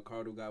album called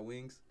Cardo Got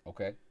Wings.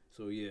 Okay.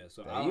 So yeah,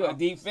 so You're a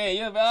deep fan,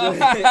 so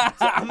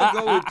I'm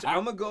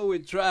gonna go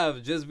with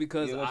Trav just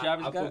because You I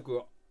Travis Scott? fuck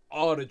with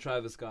all the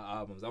Travis Scott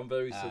albums. I'm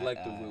very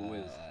selective with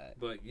Wiz.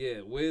 But yeah,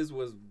 Wiz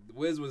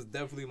was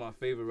definitely my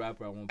favorite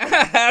rapper at one point.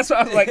 That's why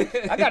I was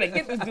like, I gotta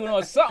get this dude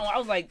on something. I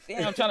was like,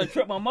 damn, I'm trying to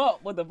trip him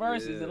up with the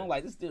verses, Yeah. and I'm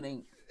like, this dude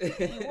ain't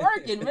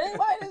working, man.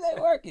 Why is that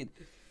working?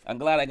 I'm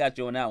glad I got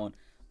you on that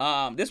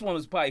one. This one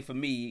was probably for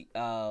me.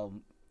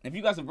 If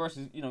you got some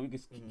verses, you know, we can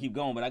keep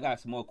going, but I got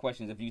some more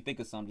questions. If you think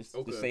of some, just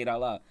say it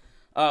out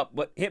loud.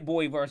 But Hit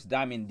Boy versus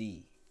Diamond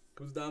D.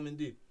 Who's Diamond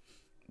D?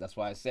 That's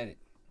why I said it.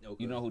 Okay.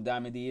 You know who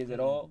Diamond D is at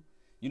all?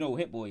 You know who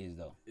Hit Boy is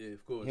though. Yeah,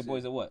 of course. Hit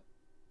Boy's a what?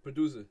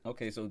 Producer.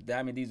 Okay, so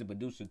Diamond D's a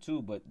producer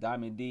too, but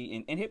Diamond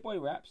D and Hit Boy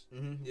raps.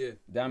 Yeah.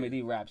 Diamond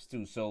D raps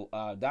too. So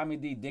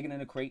Diamond D digging in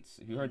the crates.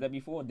 You heard that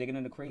before? Digging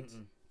in the crates.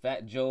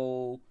 Fat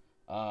Joe.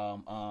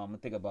 I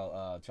think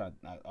about trying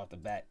off the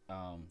bat.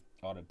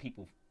 All the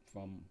people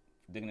from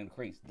digging in the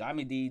crates.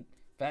 Diamond D,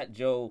 Fat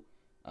Joe.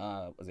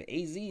 Was it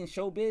AZ and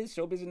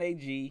Showbiz and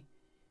AG.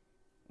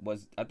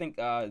 Was I think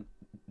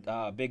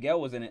Big L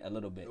was in it a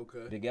little bit.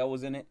 Okay. Big L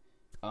was in it.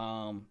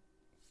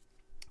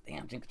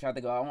 Damn, I'm trying to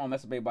think. I don't want to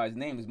mess up everybody's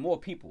name. There's more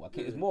people.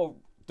 It's more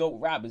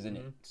dope rappers in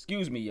it.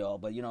 Excuse me, y'all,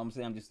 but you know what I'm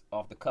saying. I'm just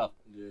off the cuff.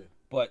 Yeah.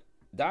 But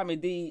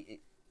Diamond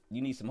D,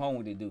 you need some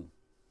homework to do.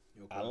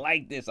 Okay. I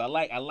like this. I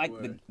like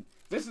Word.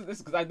 this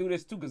because I do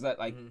this too because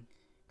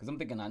because I'm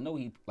thinking I know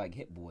he like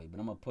Hit Boy, but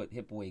I'm gonna put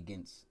Hit Boy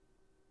against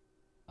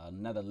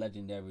another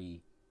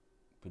legendary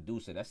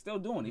producer that's still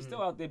doing. He's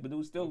still out there, but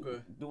still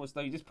doing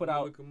stuff. He just put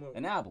out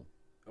an album.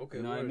 Okay.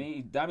 You know word. what I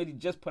mean? Diamond D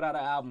just put out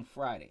an album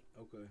Friday.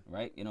 Okay.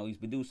 Right? You know, he's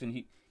producing.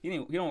 He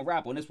don't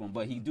rap on this one,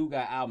 but he do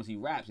got albums. He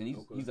raps, and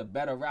he's a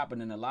better rapper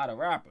than a lot of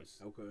rappers.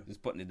 Okay.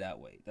 Just putting it that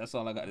way. That's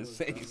all I got to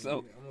say.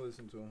 So, I'm gonna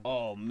listen to him.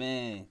 oh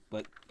man,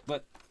 but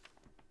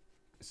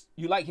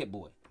you like Hit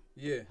Boy?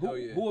 Yeah. Who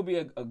yeah. who would be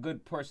a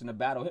good person to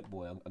battle Hit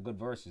Boy? A good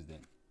versus then?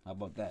 How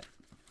about that?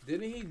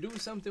 Didn't he do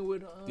something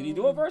with? Did he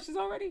do a versus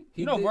already?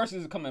 he You know, did.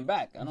 versus is coming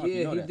back. I don't know if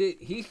you know he that. did.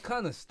 He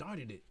kind of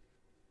started it.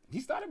 He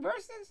started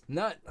versus.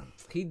 Not.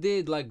 He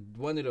did like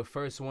one of the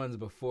first ones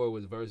before it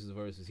was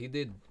versus. He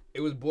did. It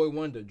was Boy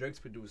Wonder, Drake's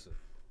producer.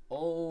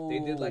 Oh, They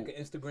did like an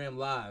Instagram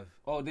live.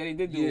 Oh, they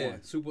did do Yeah,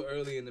 one. super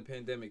early in the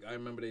pandemic. I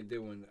remember they did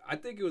one. I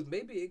think it was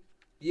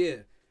yeah.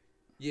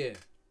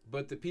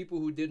 But the people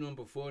who did one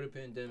before the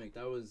pandemic,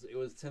 it was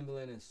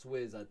Timbaland and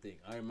Swizz. I think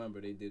I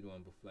remember they did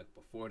one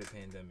before the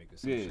pandemic or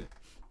some shit.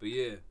 But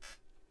yeah,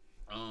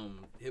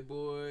 Hit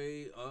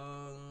Boy,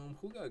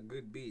 who got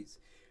good beats?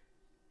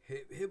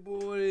 Hit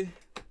Boy,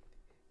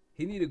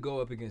 he need to go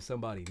up against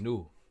somebody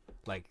new,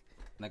 like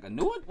a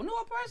newer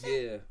person.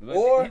 yeah,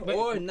 But-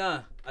 or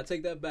nah. I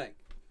take that back.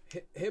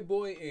 Hit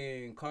Boy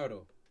and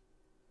Cardo.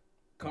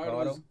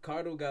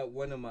 Cardo got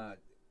one of my.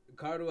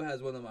 Cardo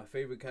has one of my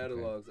favorite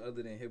catalogs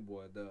other than Hit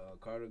Boy. The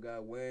Cardo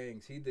Got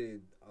Wings. He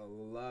did a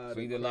lot. So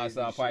he of did a lot of crazy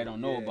stuff I probably shit.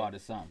 don't know Yeah. about or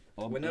something.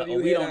 Or Whenever or you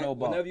we hear don't that, know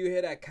about. whenever you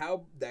hear that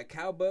cowbell,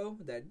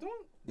 that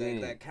Yeah.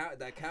 that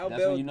cowbell,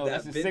 That's when you know that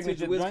that's his vintage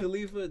signature Wiz joint?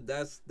 Khalifa,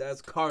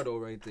 that's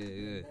Cardo right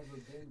there.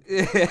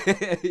 Yeah.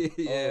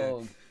 yeah.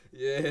 Oh,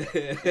 Yeah.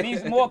 it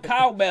needs more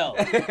cowbell.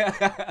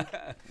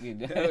 Hell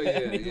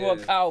It needs more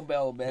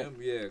cowbell, man.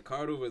 Yeah,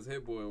 Cardo was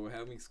Hit Boy would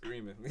have me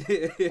screaming.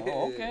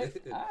 Oh, okay.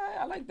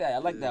 I like that. I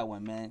like that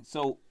one, man.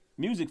 So,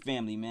 music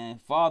family, man.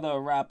 Father a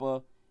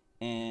rapper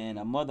and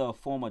a mother a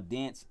former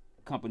dance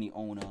company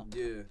owner.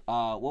 Yeah.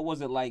 What was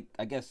it like,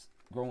 I guess,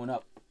 growing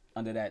up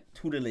under that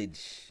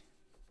tutelage?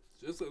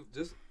 Just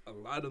a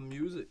lot of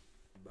music.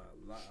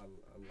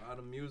 A lot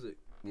of music.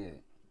 Yeah.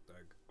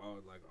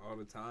 Like all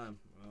the time.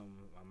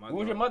 What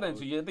was your mother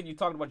into? I think you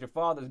talked about your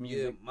father's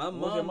music. Yeah, What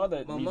was your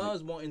mother my music?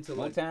 mom's more into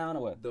like Motown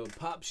or what? the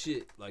pop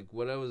shit, like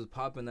whatever was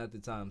popping at the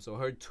time. So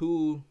her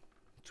two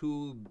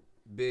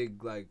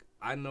big, like,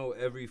 I know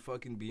every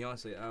fucking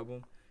Beyonce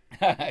album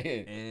Yeah.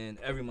 and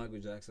every Michael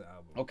Jackson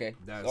album. Okay.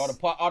 That's So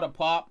all the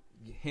pop.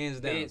 hands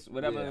down. Hits,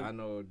 whatever. Yeah, I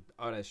know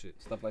all that shit.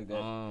 Stuff like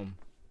that.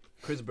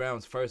 Chris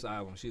Brown's first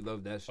album, she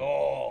loved that shit.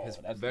 Oh, his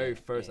that's very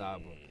good. first Yeah,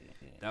 album.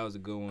 yeah. That was a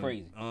good one.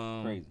 Crazy.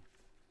 Crazy.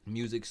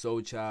 Music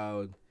Soul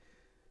Child,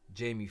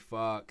 Jamie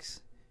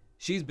Foxx.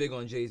 She's big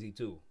on Jay-Z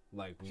too.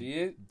 Like She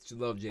is? She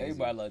loves Jay-Z.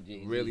 Everybody love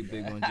Jay-Z. Really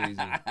big on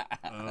Jay-Z.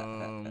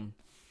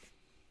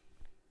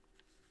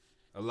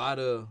 A lot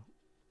of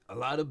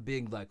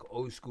big like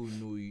old school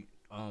New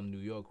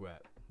York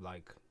rap,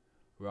 like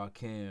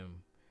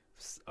Rakim,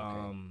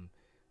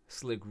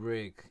 Slick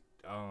Rick,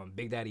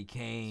 Big Daddy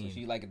Kane. So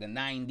she like the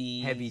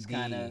 90s Heavy D,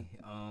 kind of.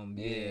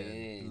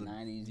 yeah,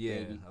 90s, yeah,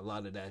 baby. a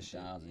lot of that shit.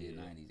 90s,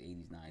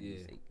 80s,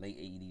 90s, late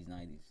 80s,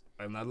 90s.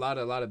 And a lot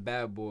of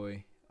Bad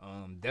Boy.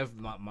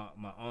 Definitely,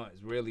 my aunt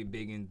is really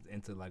big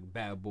into like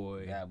Bad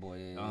Boy. Bad Boy,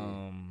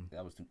 yeah.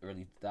 That was too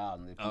early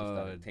 2000s. They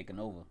started taking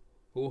over.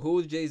 Who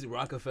was Jay-Z?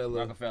 Rockefeller.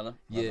 Yeah. Rockefeller.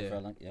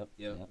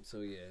 Yep.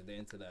 So yeah, they're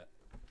into that.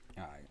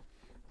 All right.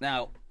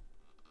 Now,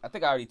 I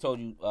think I already told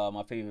you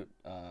my favorite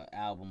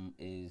album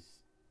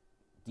is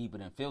Deeper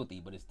Than Filthy,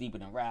 but it's deeper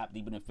than rap,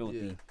 deeper than filthy.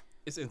 Yeah.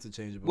 It's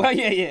interchangeable. Well,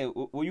 yeah.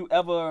 Will you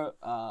ever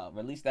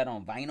release that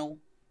on vinyl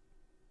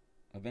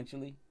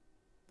eventually?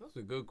 That's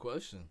a good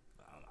question.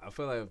 I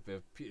feel like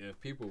if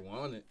people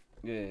want it,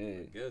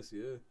 Yeah. I guess,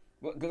 yeah.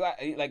 Well, because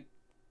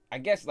I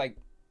guess I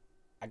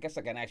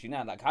can ask you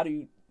now. Like, how do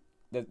you?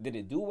 Did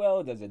it do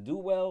well? Does it do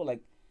well?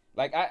 Like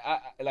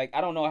I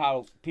don't know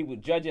how people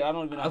judge it. I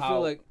don't even know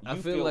how. I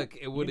feel like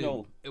it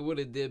would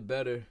have did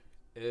better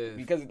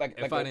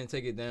if I didn't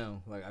take it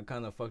down. Like I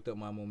kind of fucked up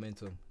my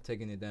momentum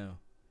taking it down.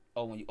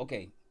 Oh,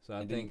 so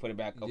I think put it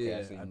back. Okay,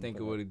 yeah, I think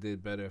it would have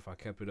did better if I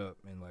kept it up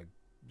and like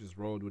just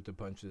rolled with the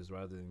punches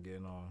rather than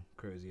getting all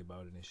crazy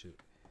about it and shit.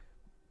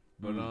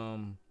 But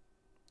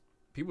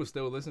people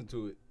still listen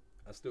to it.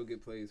 I still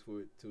get plays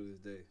for it to this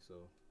day. So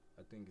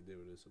I think it did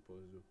what it's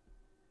supposed to do.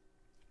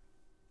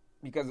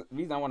 Because the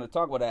reason I want to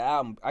talk about that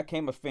album, I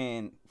came a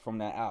fan from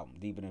that album,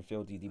 Deeper Than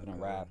Filthy, Deeper Than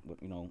Rap. But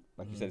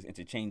like you said, it's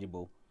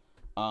interchangeable.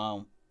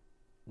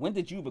 When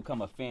did you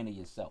become a fan of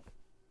yourself?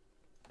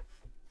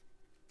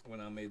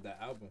 When I made that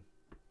album.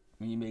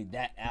 When you made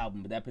that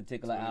album, that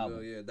particular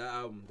album. Yeah, that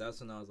album. That's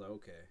when I was like,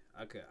 okay,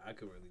 I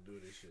could really do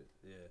this shit.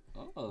 Yeah.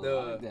 Oh, I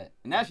like that.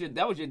 And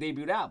that was your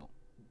debut album,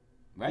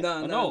 right?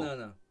 No, it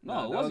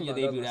wasn't your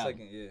debut album.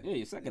 Second, yeah,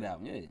 your second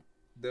album. Yeah.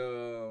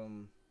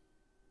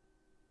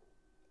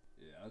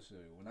 I'll show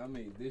you. When I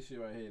made this shit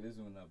right here, this is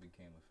when I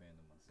became a fan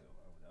of myself.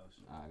 I'll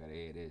show you. I gotta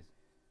hear this.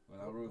 When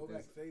I wrote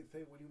this,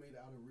 say when you made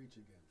Out of Reach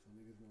again, so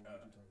niggas know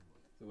what you're talking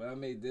about. So when I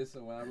made this,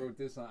 when I wrote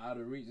this on Out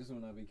of Reach, this is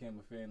when I became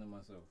a fan of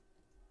myself.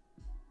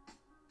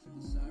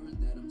 Sorry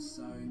that I'm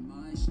sorry,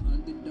 my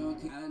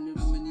underdog. I'm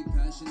any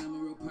passion, I'm a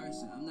real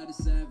person. I'm not a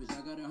savage. I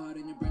got a heart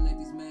in the brain like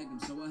these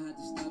magnums, so I had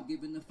to stop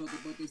giving a fuck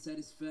about their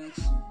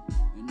satisfaction.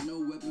 And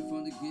no weapon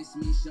formed against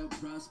me shall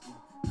prosper.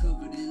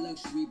 Covered in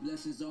luxury,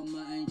 blessings, all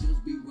my angels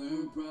be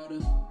wearing Prada.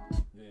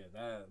 Yeah,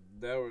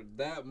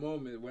 that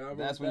moment when I wrote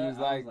that's that, when you was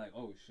I like, was like,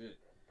 oh shit.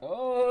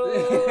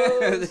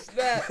 Oh,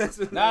 snap.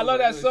 Nah, I love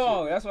that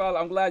song. Shit. That's why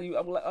I'm glad you.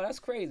 Oh, that's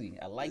crazy.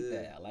 I like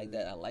that. I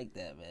like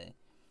that, man.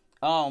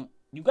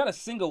 You got a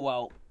single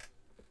out,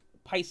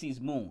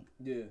 Pisces Moon.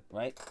 Yeah.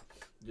 Right.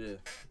 Yeah.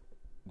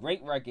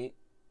 Great record.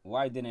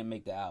 Why didn't it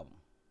make the album?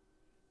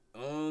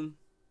 I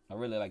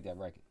really like that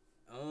record.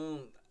 I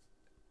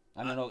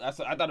don't know. I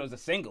thought it was a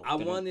single. I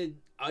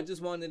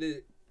just wanted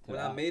it. When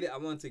I made it, I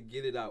wanted to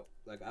get it out.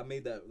 Like I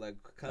made that like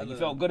kind of. Like you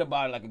felt good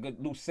about it, like a good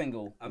new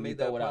single. I made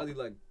that probably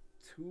like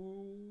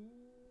 2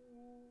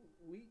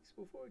 weeks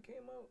before it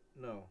came out.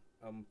 No,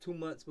 2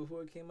 months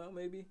before it came out,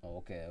 maybe. Oh,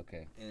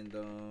 okay. And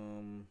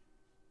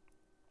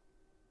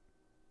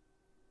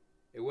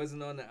it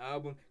wasn't on the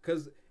album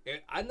because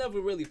I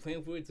never really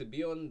planned for it to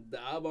be on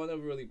the album. I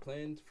never really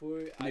planned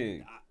for it.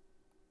 Yeah.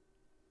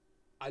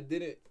 I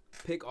didn't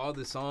pick all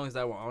the songs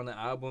that were on the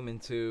album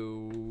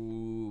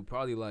until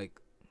probably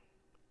like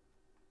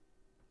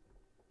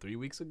 3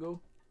 weeks ago.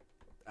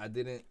 I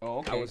didn't. Oh,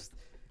 okay.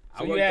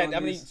 How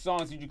many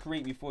songs did you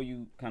create before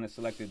you kind of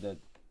selected the?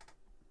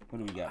 What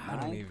do we got? I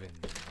don't even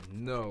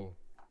know.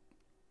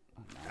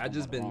 I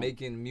just been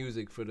making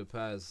music for the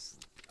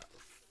past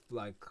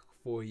like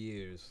 4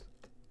 years.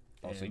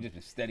 Oh, so you just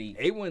been steady.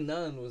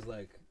 819 was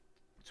like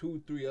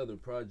 2-3 other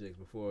projects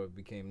before it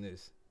became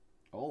this.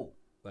 Oh.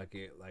 I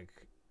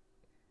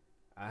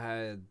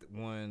had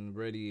one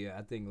ready,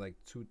 I think like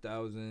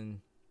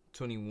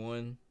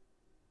 2021.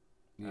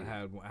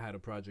 Yeah. I had a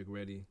project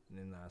ready, and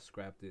then I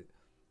scrapped it.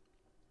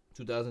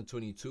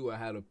 2022, I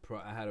had a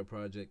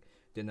project,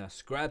 then I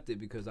scrapped it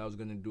because I was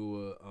gonna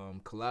do a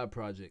collab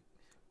project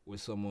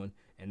with someone,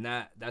 and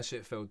that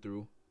shit fell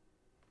through.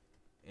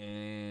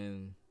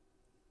 And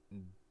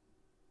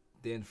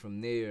then from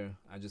there,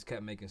 I just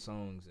kept making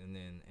songs, and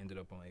then ended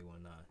up on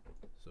 819.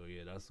 So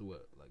yeah, that's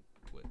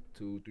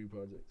 2-3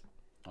 projects.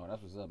 Oh,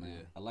 that's what's up, man.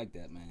 Yeah. I like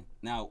that, man.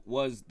 Now,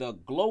 was the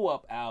Glow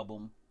Up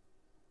album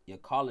your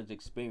college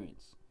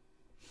experience?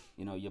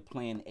 Your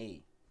plan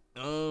A.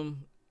 I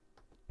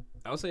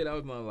would say that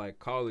was my like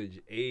college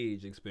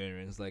age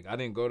experience. Like I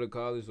didn't go to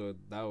college, so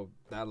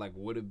that like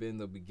would have been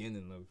the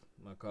beginning of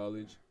my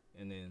college,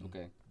 and then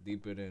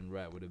deeper than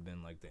rap would have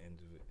been like the end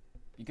of it.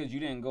 Because you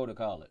didn't go to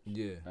college.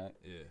 Yeah. Right?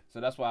 Yeah.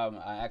 So that's why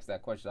I asked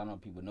that question. I don't know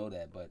if people know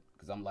that, but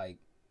because I'm like,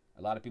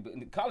 a lot of people,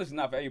 college is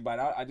not for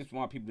everybody. I just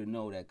want people to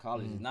know that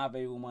college is not for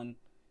everyone.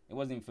 It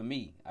wasn't even for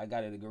me. I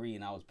got a degree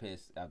and I was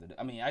pissed after that.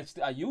 I mean,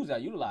 I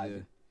utilized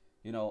it,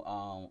 you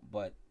know,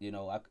 but, you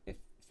know, if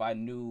I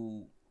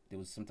knew there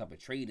was some type of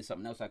trade or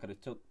something else I could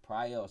have took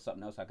prior or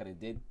something else I could have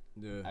did,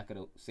 I could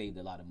have saved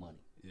a lot of money.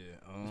 Yeah.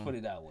 Let's put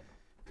it that way.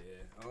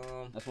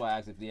 Yeah. That's why I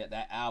asked if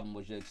that album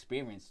was your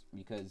experience,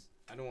 because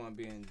I don't want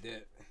to be in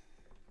debt.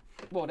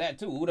 Well, that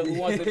too. Who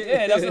wants to?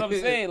 Yeah, that's what I'm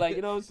saying. Like,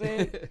 you know what I'm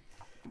saying?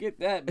 Get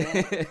that,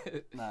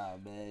 man. Nah,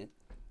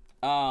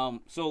 man.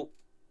 So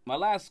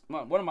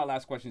one of my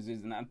last questions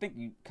is, and I think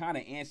you kind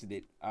of answered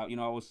it. You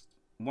know, I was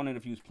wondering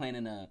if you was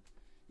planning to,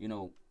 you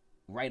know,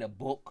 write a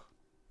book,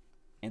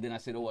 and then I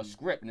said, a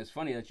script. And it's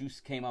funny that you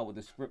came out with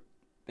the script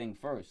thing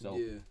first. So,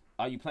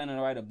 are you planning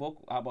to write a book?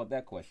 How about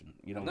that question?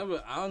 You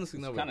know, I honestly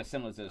never. Kind of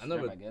similar to the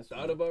script, I guess.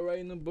 Thought about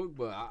writing a book,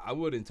 but I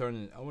wouldn't turn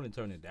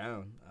it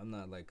down. I'm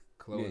not like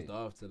closed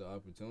off to the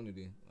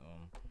opportunity.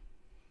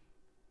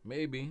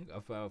 Maybe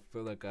if I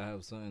feel like I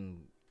have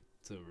something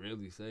to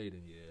really say,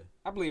 then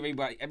I believe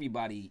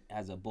everybody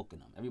has a book in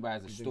them.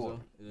 Everybody has a story.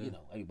 So? Yeah. You know,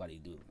 everybody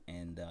do.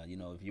 And you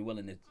know, if you're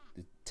willing to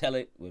tell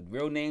it with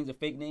real names or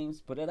fake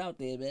names, put it out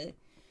there, man.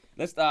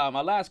 Let's.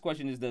 My last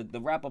question is the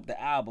wrap up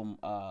the album.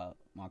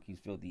 Marquis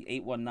Filthy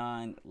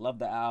 819. Love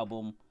the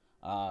album.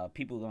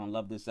 People are gonna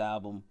love this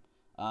album.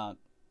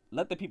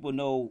 Let the people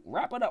know.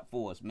 Wrap it up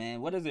for us,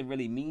 man. What does it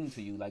really mean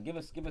to you? Like, give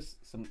us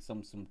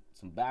some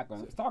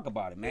background. Let's talk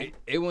about it, man.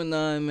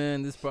 819,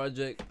 man. This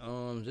project,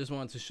 just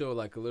wanted to show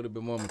like a little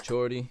bit more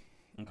maturity.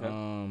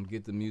 Okay.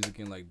 Get the music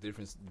in like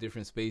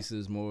different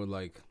spaces, more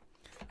like,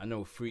 I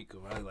know Freak,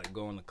 or I like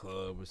go in the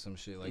club or some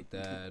shit like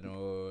that,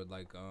 or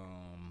like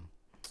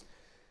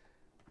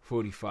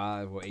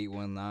 45 or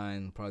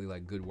 819, probably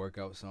like good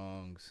workout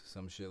songs,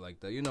 some shit like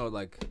that. You know,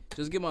 like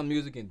just get my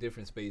music in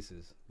different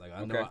spaces. Like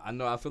I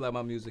feel like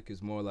my music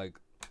is more like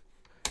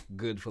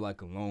good for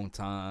like a long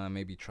time,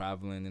 maybe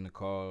traveling in the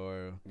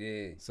car.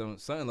 Yeah.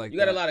 Something like that. You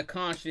got a lot of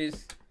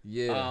conscious,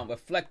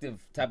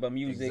 reflective type of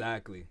music.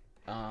 Exactly.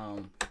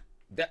 And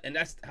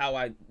that's how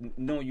I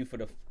know you for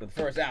the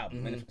first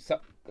album. And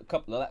a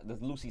couple of the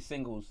Lucy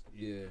singles.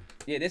 Yeah.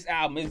 Yeah, this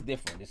album is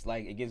different. It's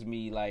like, it gives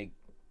me like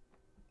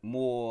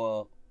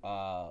more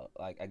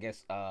like, I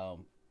guess,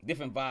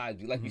 different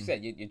vibes. Like you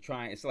said, you're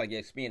trying. It's like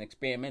you're being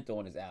experimental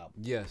on this album.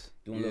 Yes.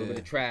 Doing a little bit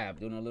of trap,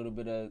 doing a little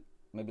bit of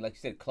maybe, like you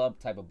said, club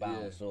type of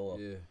bounce or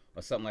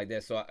something like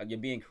that. So you're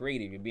being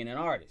creative. You're being an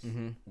artist.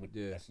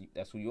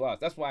 That's who you are.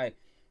 That's why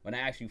when I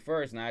asked you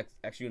first, and I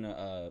asked you in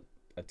a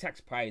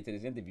text prior to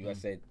this interview, I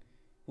said,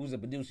 "Who's the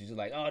producer?" She's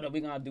like, "Oh no,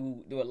 we're gonna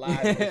do it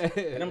live."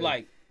 And I'm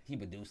like, he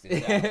produced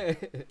this album.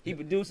 He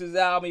produced his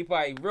album. He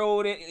probably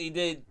wrote it. He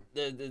did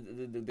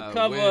the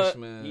cover.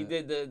 Wish, he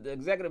did the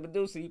executive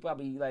producer. He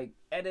probably like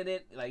edited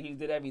it. Like, he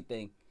did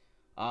everything.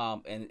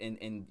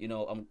 And you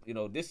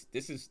know, this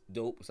is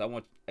dope. So I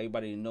want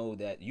everybody to know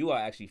that you are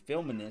actually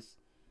filming this.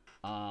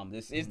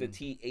 This is the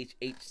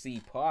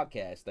THHC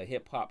Podcast, the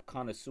Hip Hop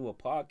Connoisseur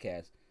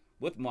Podcast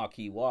with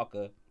Marquis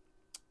Walker,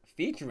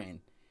 featuring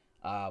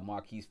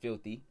Marquis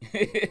Filthy.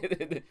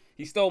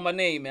 He stole my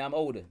name, man. I'm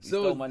older. He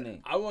stole my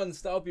name. I want to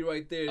stop you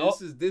right there.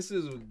 This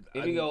is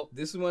Here we go.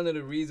 This is one of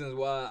the reasons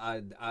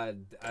why I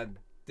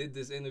did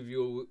this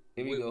interview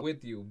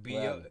with you.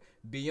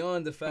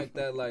 Beyond the fact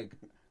that like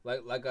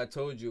I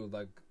told you,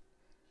 like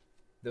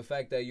the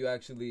fact that you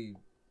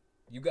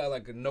got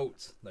like a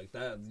notes like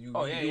that. You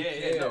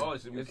care. No,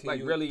 it's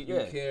like really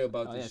you care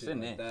about this shit.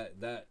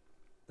 Like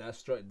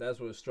that's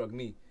what struck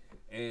me.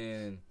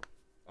 And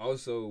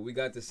also, we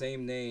got the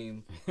same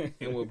name,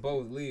 and we're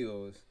both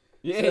Leos.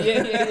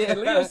 Yeah.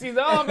 Leo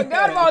Caesar. Oh, I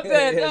forgot about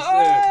that.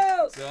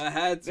 Yes, so I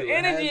had to. The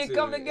energy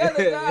come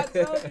together. God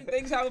told you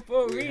things happen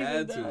for a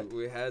reason.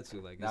 We had to.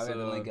 Like, now we had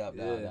to link up.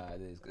 Nah,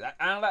 it is.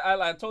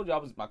 I told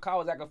you, my car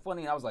was acting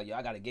funny, and I was like, yo,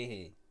 I gotta get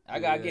here. I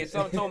gotta get.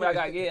 Someone told me I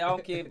gotta get. I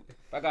don't care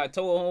if I gotta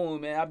tow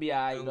home, man. I'll be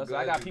alright. You know, so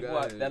I got people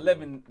that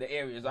live in the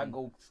areas. I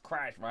go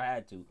crash if I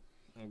had to.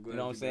 You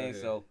know what I'm saying?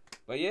 So,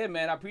 but yeah,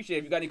 man, I appreciate it.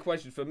 If you got any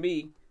questions for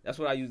me, that's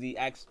what I usually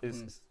ask.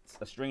 It's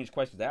a strange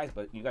question to ask,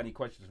 but you got any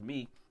questions for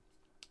me?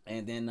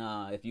 And then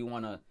if you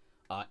want to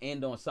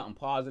end on something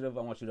positive,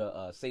 I want you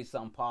to say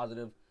something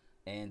positive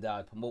and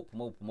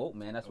promote,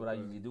 man. That's what I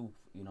usually do,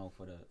 you know,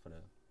 for the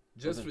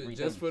just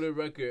for the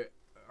record.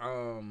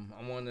 I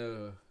want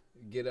to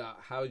get out.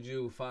 How'd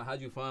you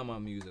find my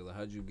music? Like,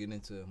 how'd you get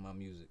into my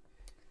music?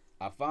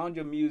 I found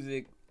your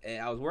music,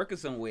 and I was working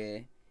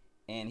somewhere,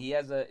 and he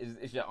has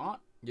is your aunt?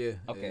 Yeah.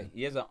 Okay. Yeah.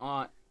 He has an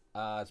aunt.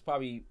 It's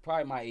probably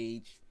my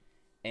age,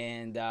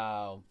 and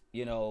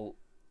you know,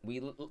 we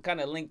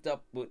kind of linked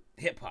up with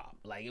hip hop.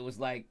 Like, it was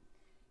like,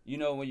 you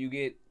know, when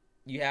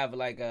you have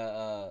like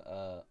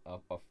a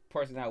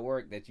person at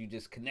work that you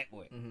just connect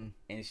with,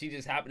 and she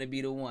just happened to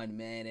be the one,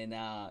 man. And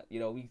you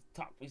know, we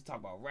talk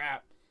about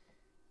rap.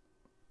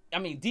 I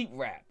mean, deep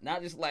rap,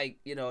 not just like,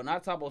 you know,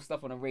 not talking about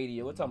stuff on the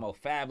radio. We're talking about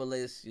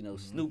Fabulous, you know,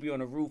 Snoopy on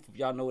the Roof, if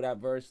y'all know that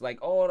verse,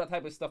 like all that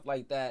type of stuff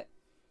like that.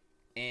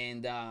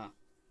 And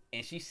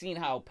she seen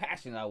how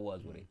passionate I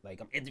was with it. Like,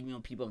 I'm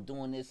interviewing people, I'm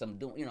doing this, I'm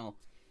doing, you know,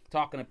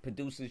 talking to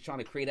producers, trying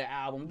to create an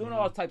album, doing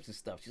all types of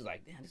stuff. She's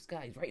like, damn, this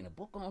guy, he's writing a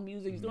book on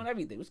music, he's doing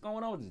everything. What's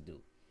going on with this dude?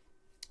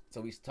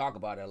 So we used to talk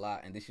about it a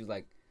lot. And then she was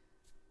like,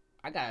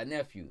 I got a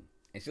nephew.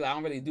 And she's like, I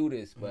don't really do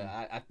this, but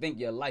I think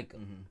you'll like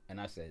him. And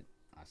I said,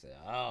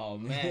 oh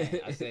man.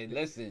 I said,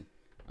 listen,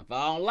 if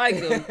I don't like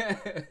him,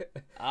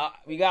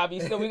 we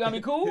gonna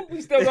be cool.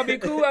 We still gonna be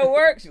cool at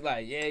work. She's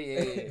like,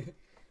 yeah.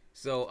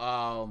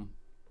 So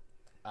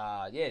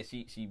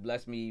she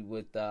blessed me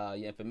with your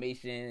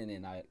information,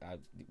 and I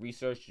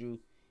researched you,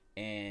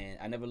 and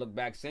I never looked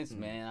back since,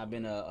 man. I've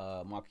been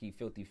a Marquis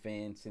Filthy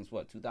fan since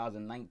what,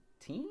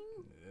 2019?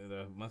 Yeah,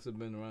 that must have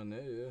been around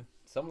there, yeah.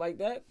 Something like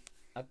that,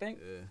 I think.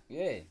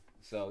 Yeah.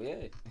 So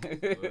yeah.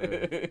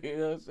 You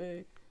know what I'm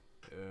saying?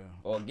 Yeah.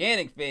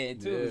 Organic fan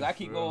too. Yeah, I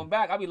keep going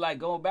back. I be like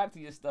going back to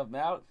your stuff,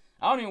 man.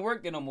 I don't even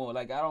work there no more.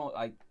 Like I don't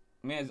like.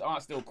 Man, his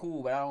aunt's still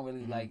cool, but I don't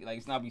really like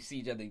it's not we see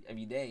each other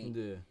every day.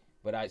 Yeah.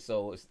 But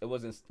it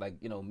wasn't like,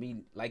 you know, me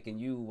liking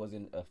you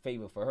wasn't a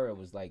favor for her. It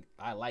was like,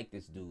 I like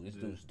this dude. This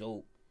dude's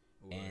dope,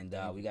 and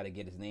we got to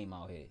get his name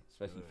out here,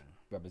 especially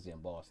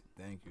representing Boston.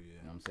 Thank you. Yeah.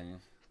 You know what I'm saying?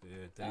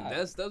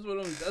 Yeah.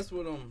 That's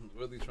what I'm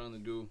really trying to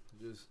do.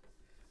 Just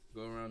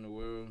go around the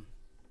world,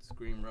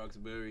 scream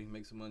Roxbury,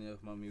 make some money off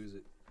my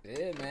music.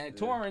 Yeah, man. Yeah.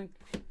 Touring.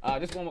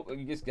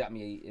 You just got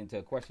me into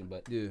a question,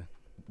 but yeah.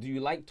 Do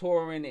you like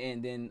touring?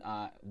 And then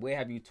where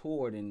have you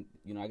toured? And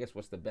you know, I guess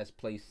what's the best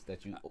place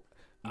that you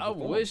I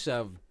wish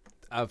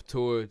I've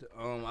toured.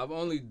 I've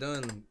only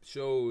done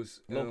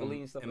shows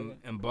locally and stuff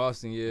in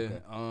Boston. Yeah.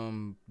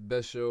 Okay.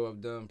 Best show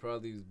I've done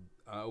probably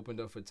I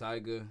opened up for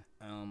Tiger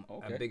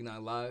at Big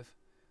Night Live.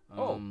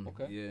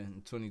 Okay. Yeah,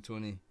 in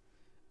 2020.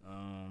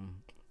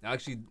 I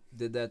actually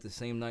did that the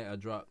same night I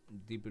dropped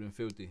Deeper Than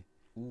Filthy.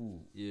 Ooh.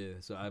 Yeah,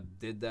 so I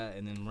did that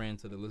and then ran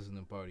to the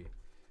listening party.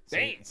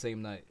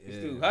 Same night. This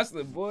dude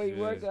hustling, boy.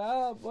 You work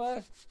hard,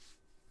 boy.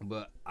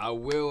 But I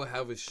will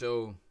have a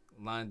show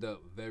lined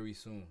up very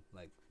soon.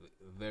 Like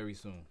very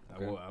soon.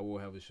 Okay. I will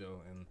have a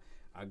show, and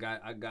I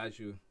got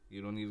you.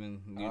 You don't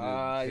even need to pay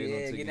no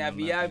ticket. Getting that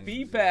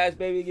VIP pass,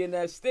 baby. Getting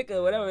that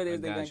sticker, whatever it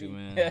is. I got you,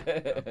 man. I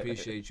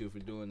appreciate you for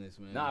doing this,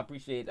 man. I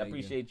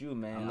appreciate you,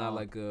 man. I'm not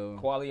like a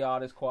quality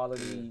artist,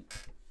 quality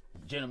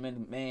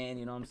gentleman, man.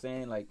 You know what I'm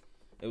saying? Like,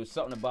 it was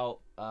something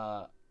about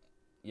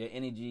your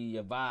energy,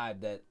 your vibe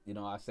that, you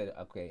know, I said,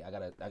 okay, I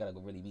gotta go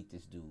really meet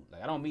this dude.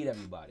 Like, I don't meet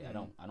everybody. I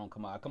don't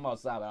come out. I come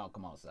outside, but I don't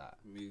come outside.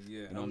 Yeah,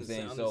 you know what I'm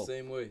saying? I'm the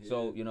same way. Yeah.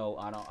 So, you know,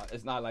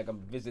 it's not like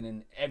I'm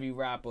visiting every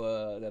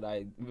rapper that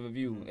I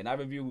review, and I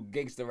review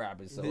gangster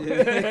rappers. So,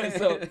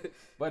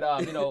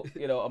 but you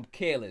know, I'm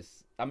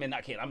careless. I mean,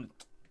 not careless.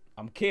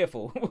 I'm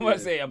careful. When I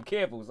say I'm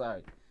careful,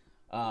 sorry,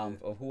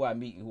 of who I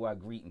meet and who I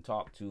greet and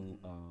talk to,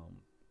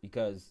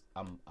 because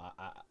I'm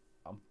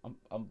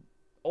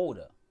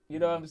older. You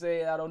know what I'm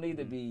saying? I don't need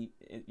to be,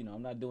 you know,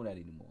 I'm not doing that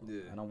anymore.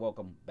 Yeah. I don't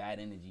welcome bad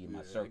energy in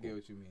my circle. I get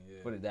what you mean,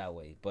 yeah. Put it that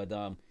way. But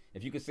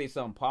if you could say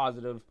something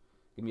positive,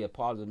 give me a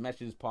positive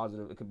message,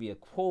 positive. It could be a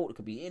quote. It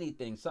could be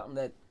anything. Something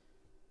that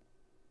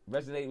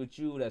resonates with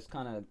you that's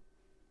kind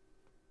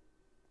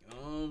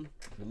of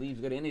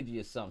leaves good energy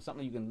or something.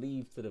 Something you can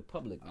leave to the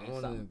public, man. I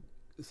want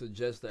to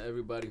suggest that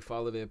everybody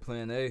follow their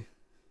plan A.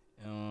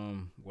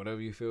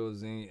 Whatever you feel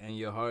is in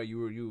your heart,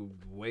 you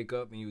wake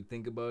up and you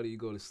think about it. You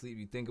go to sleep,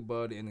 you think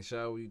about it. In the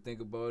shower, you think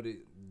about it.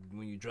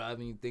 When you're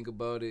driving, you think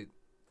about it.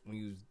 When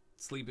you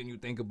sleeping, you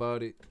think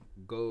about it.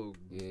 Go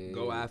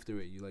after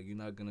it. You're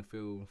not gonna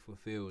feel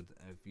fulfilled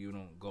if you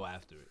don't go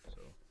after it.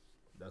 So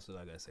that's what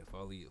I gotta say.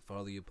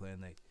 Follow your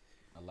plan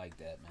A. I like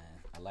that, man.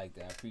 I like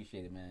that. I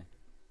appreciate it, man.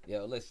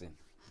 Yo, listen,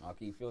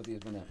 Marquis Filthy,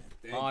 it's been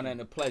an honor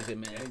and a pleasure,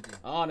 man.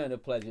 Honor and a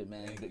pleasure,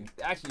 man. To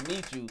actually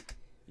meet you.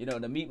 You know,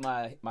 to meet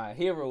my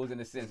heroes in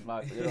a sense.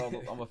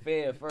 I'm a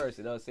fan first,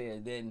 you know what I'm saying?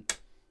 And then,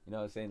 you know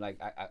what I'm saying,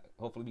 like I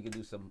hopefully we can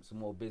do some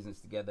more business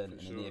together in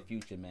the near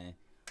future, man.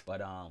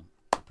 But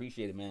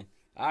appreciate it, man.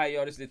 All right,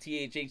 y'all, this is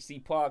the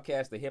THHC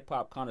Podcast, the Hip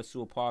Hop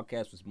Connoisseur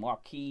Podcast with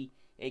Marquis,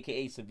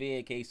 aka Severe,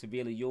 aka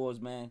Cincerely Yours,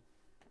 man.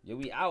 Yo,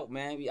 we out,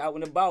 man. We out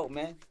and about,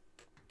 man.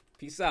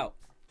 Peace out.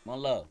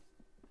 One love.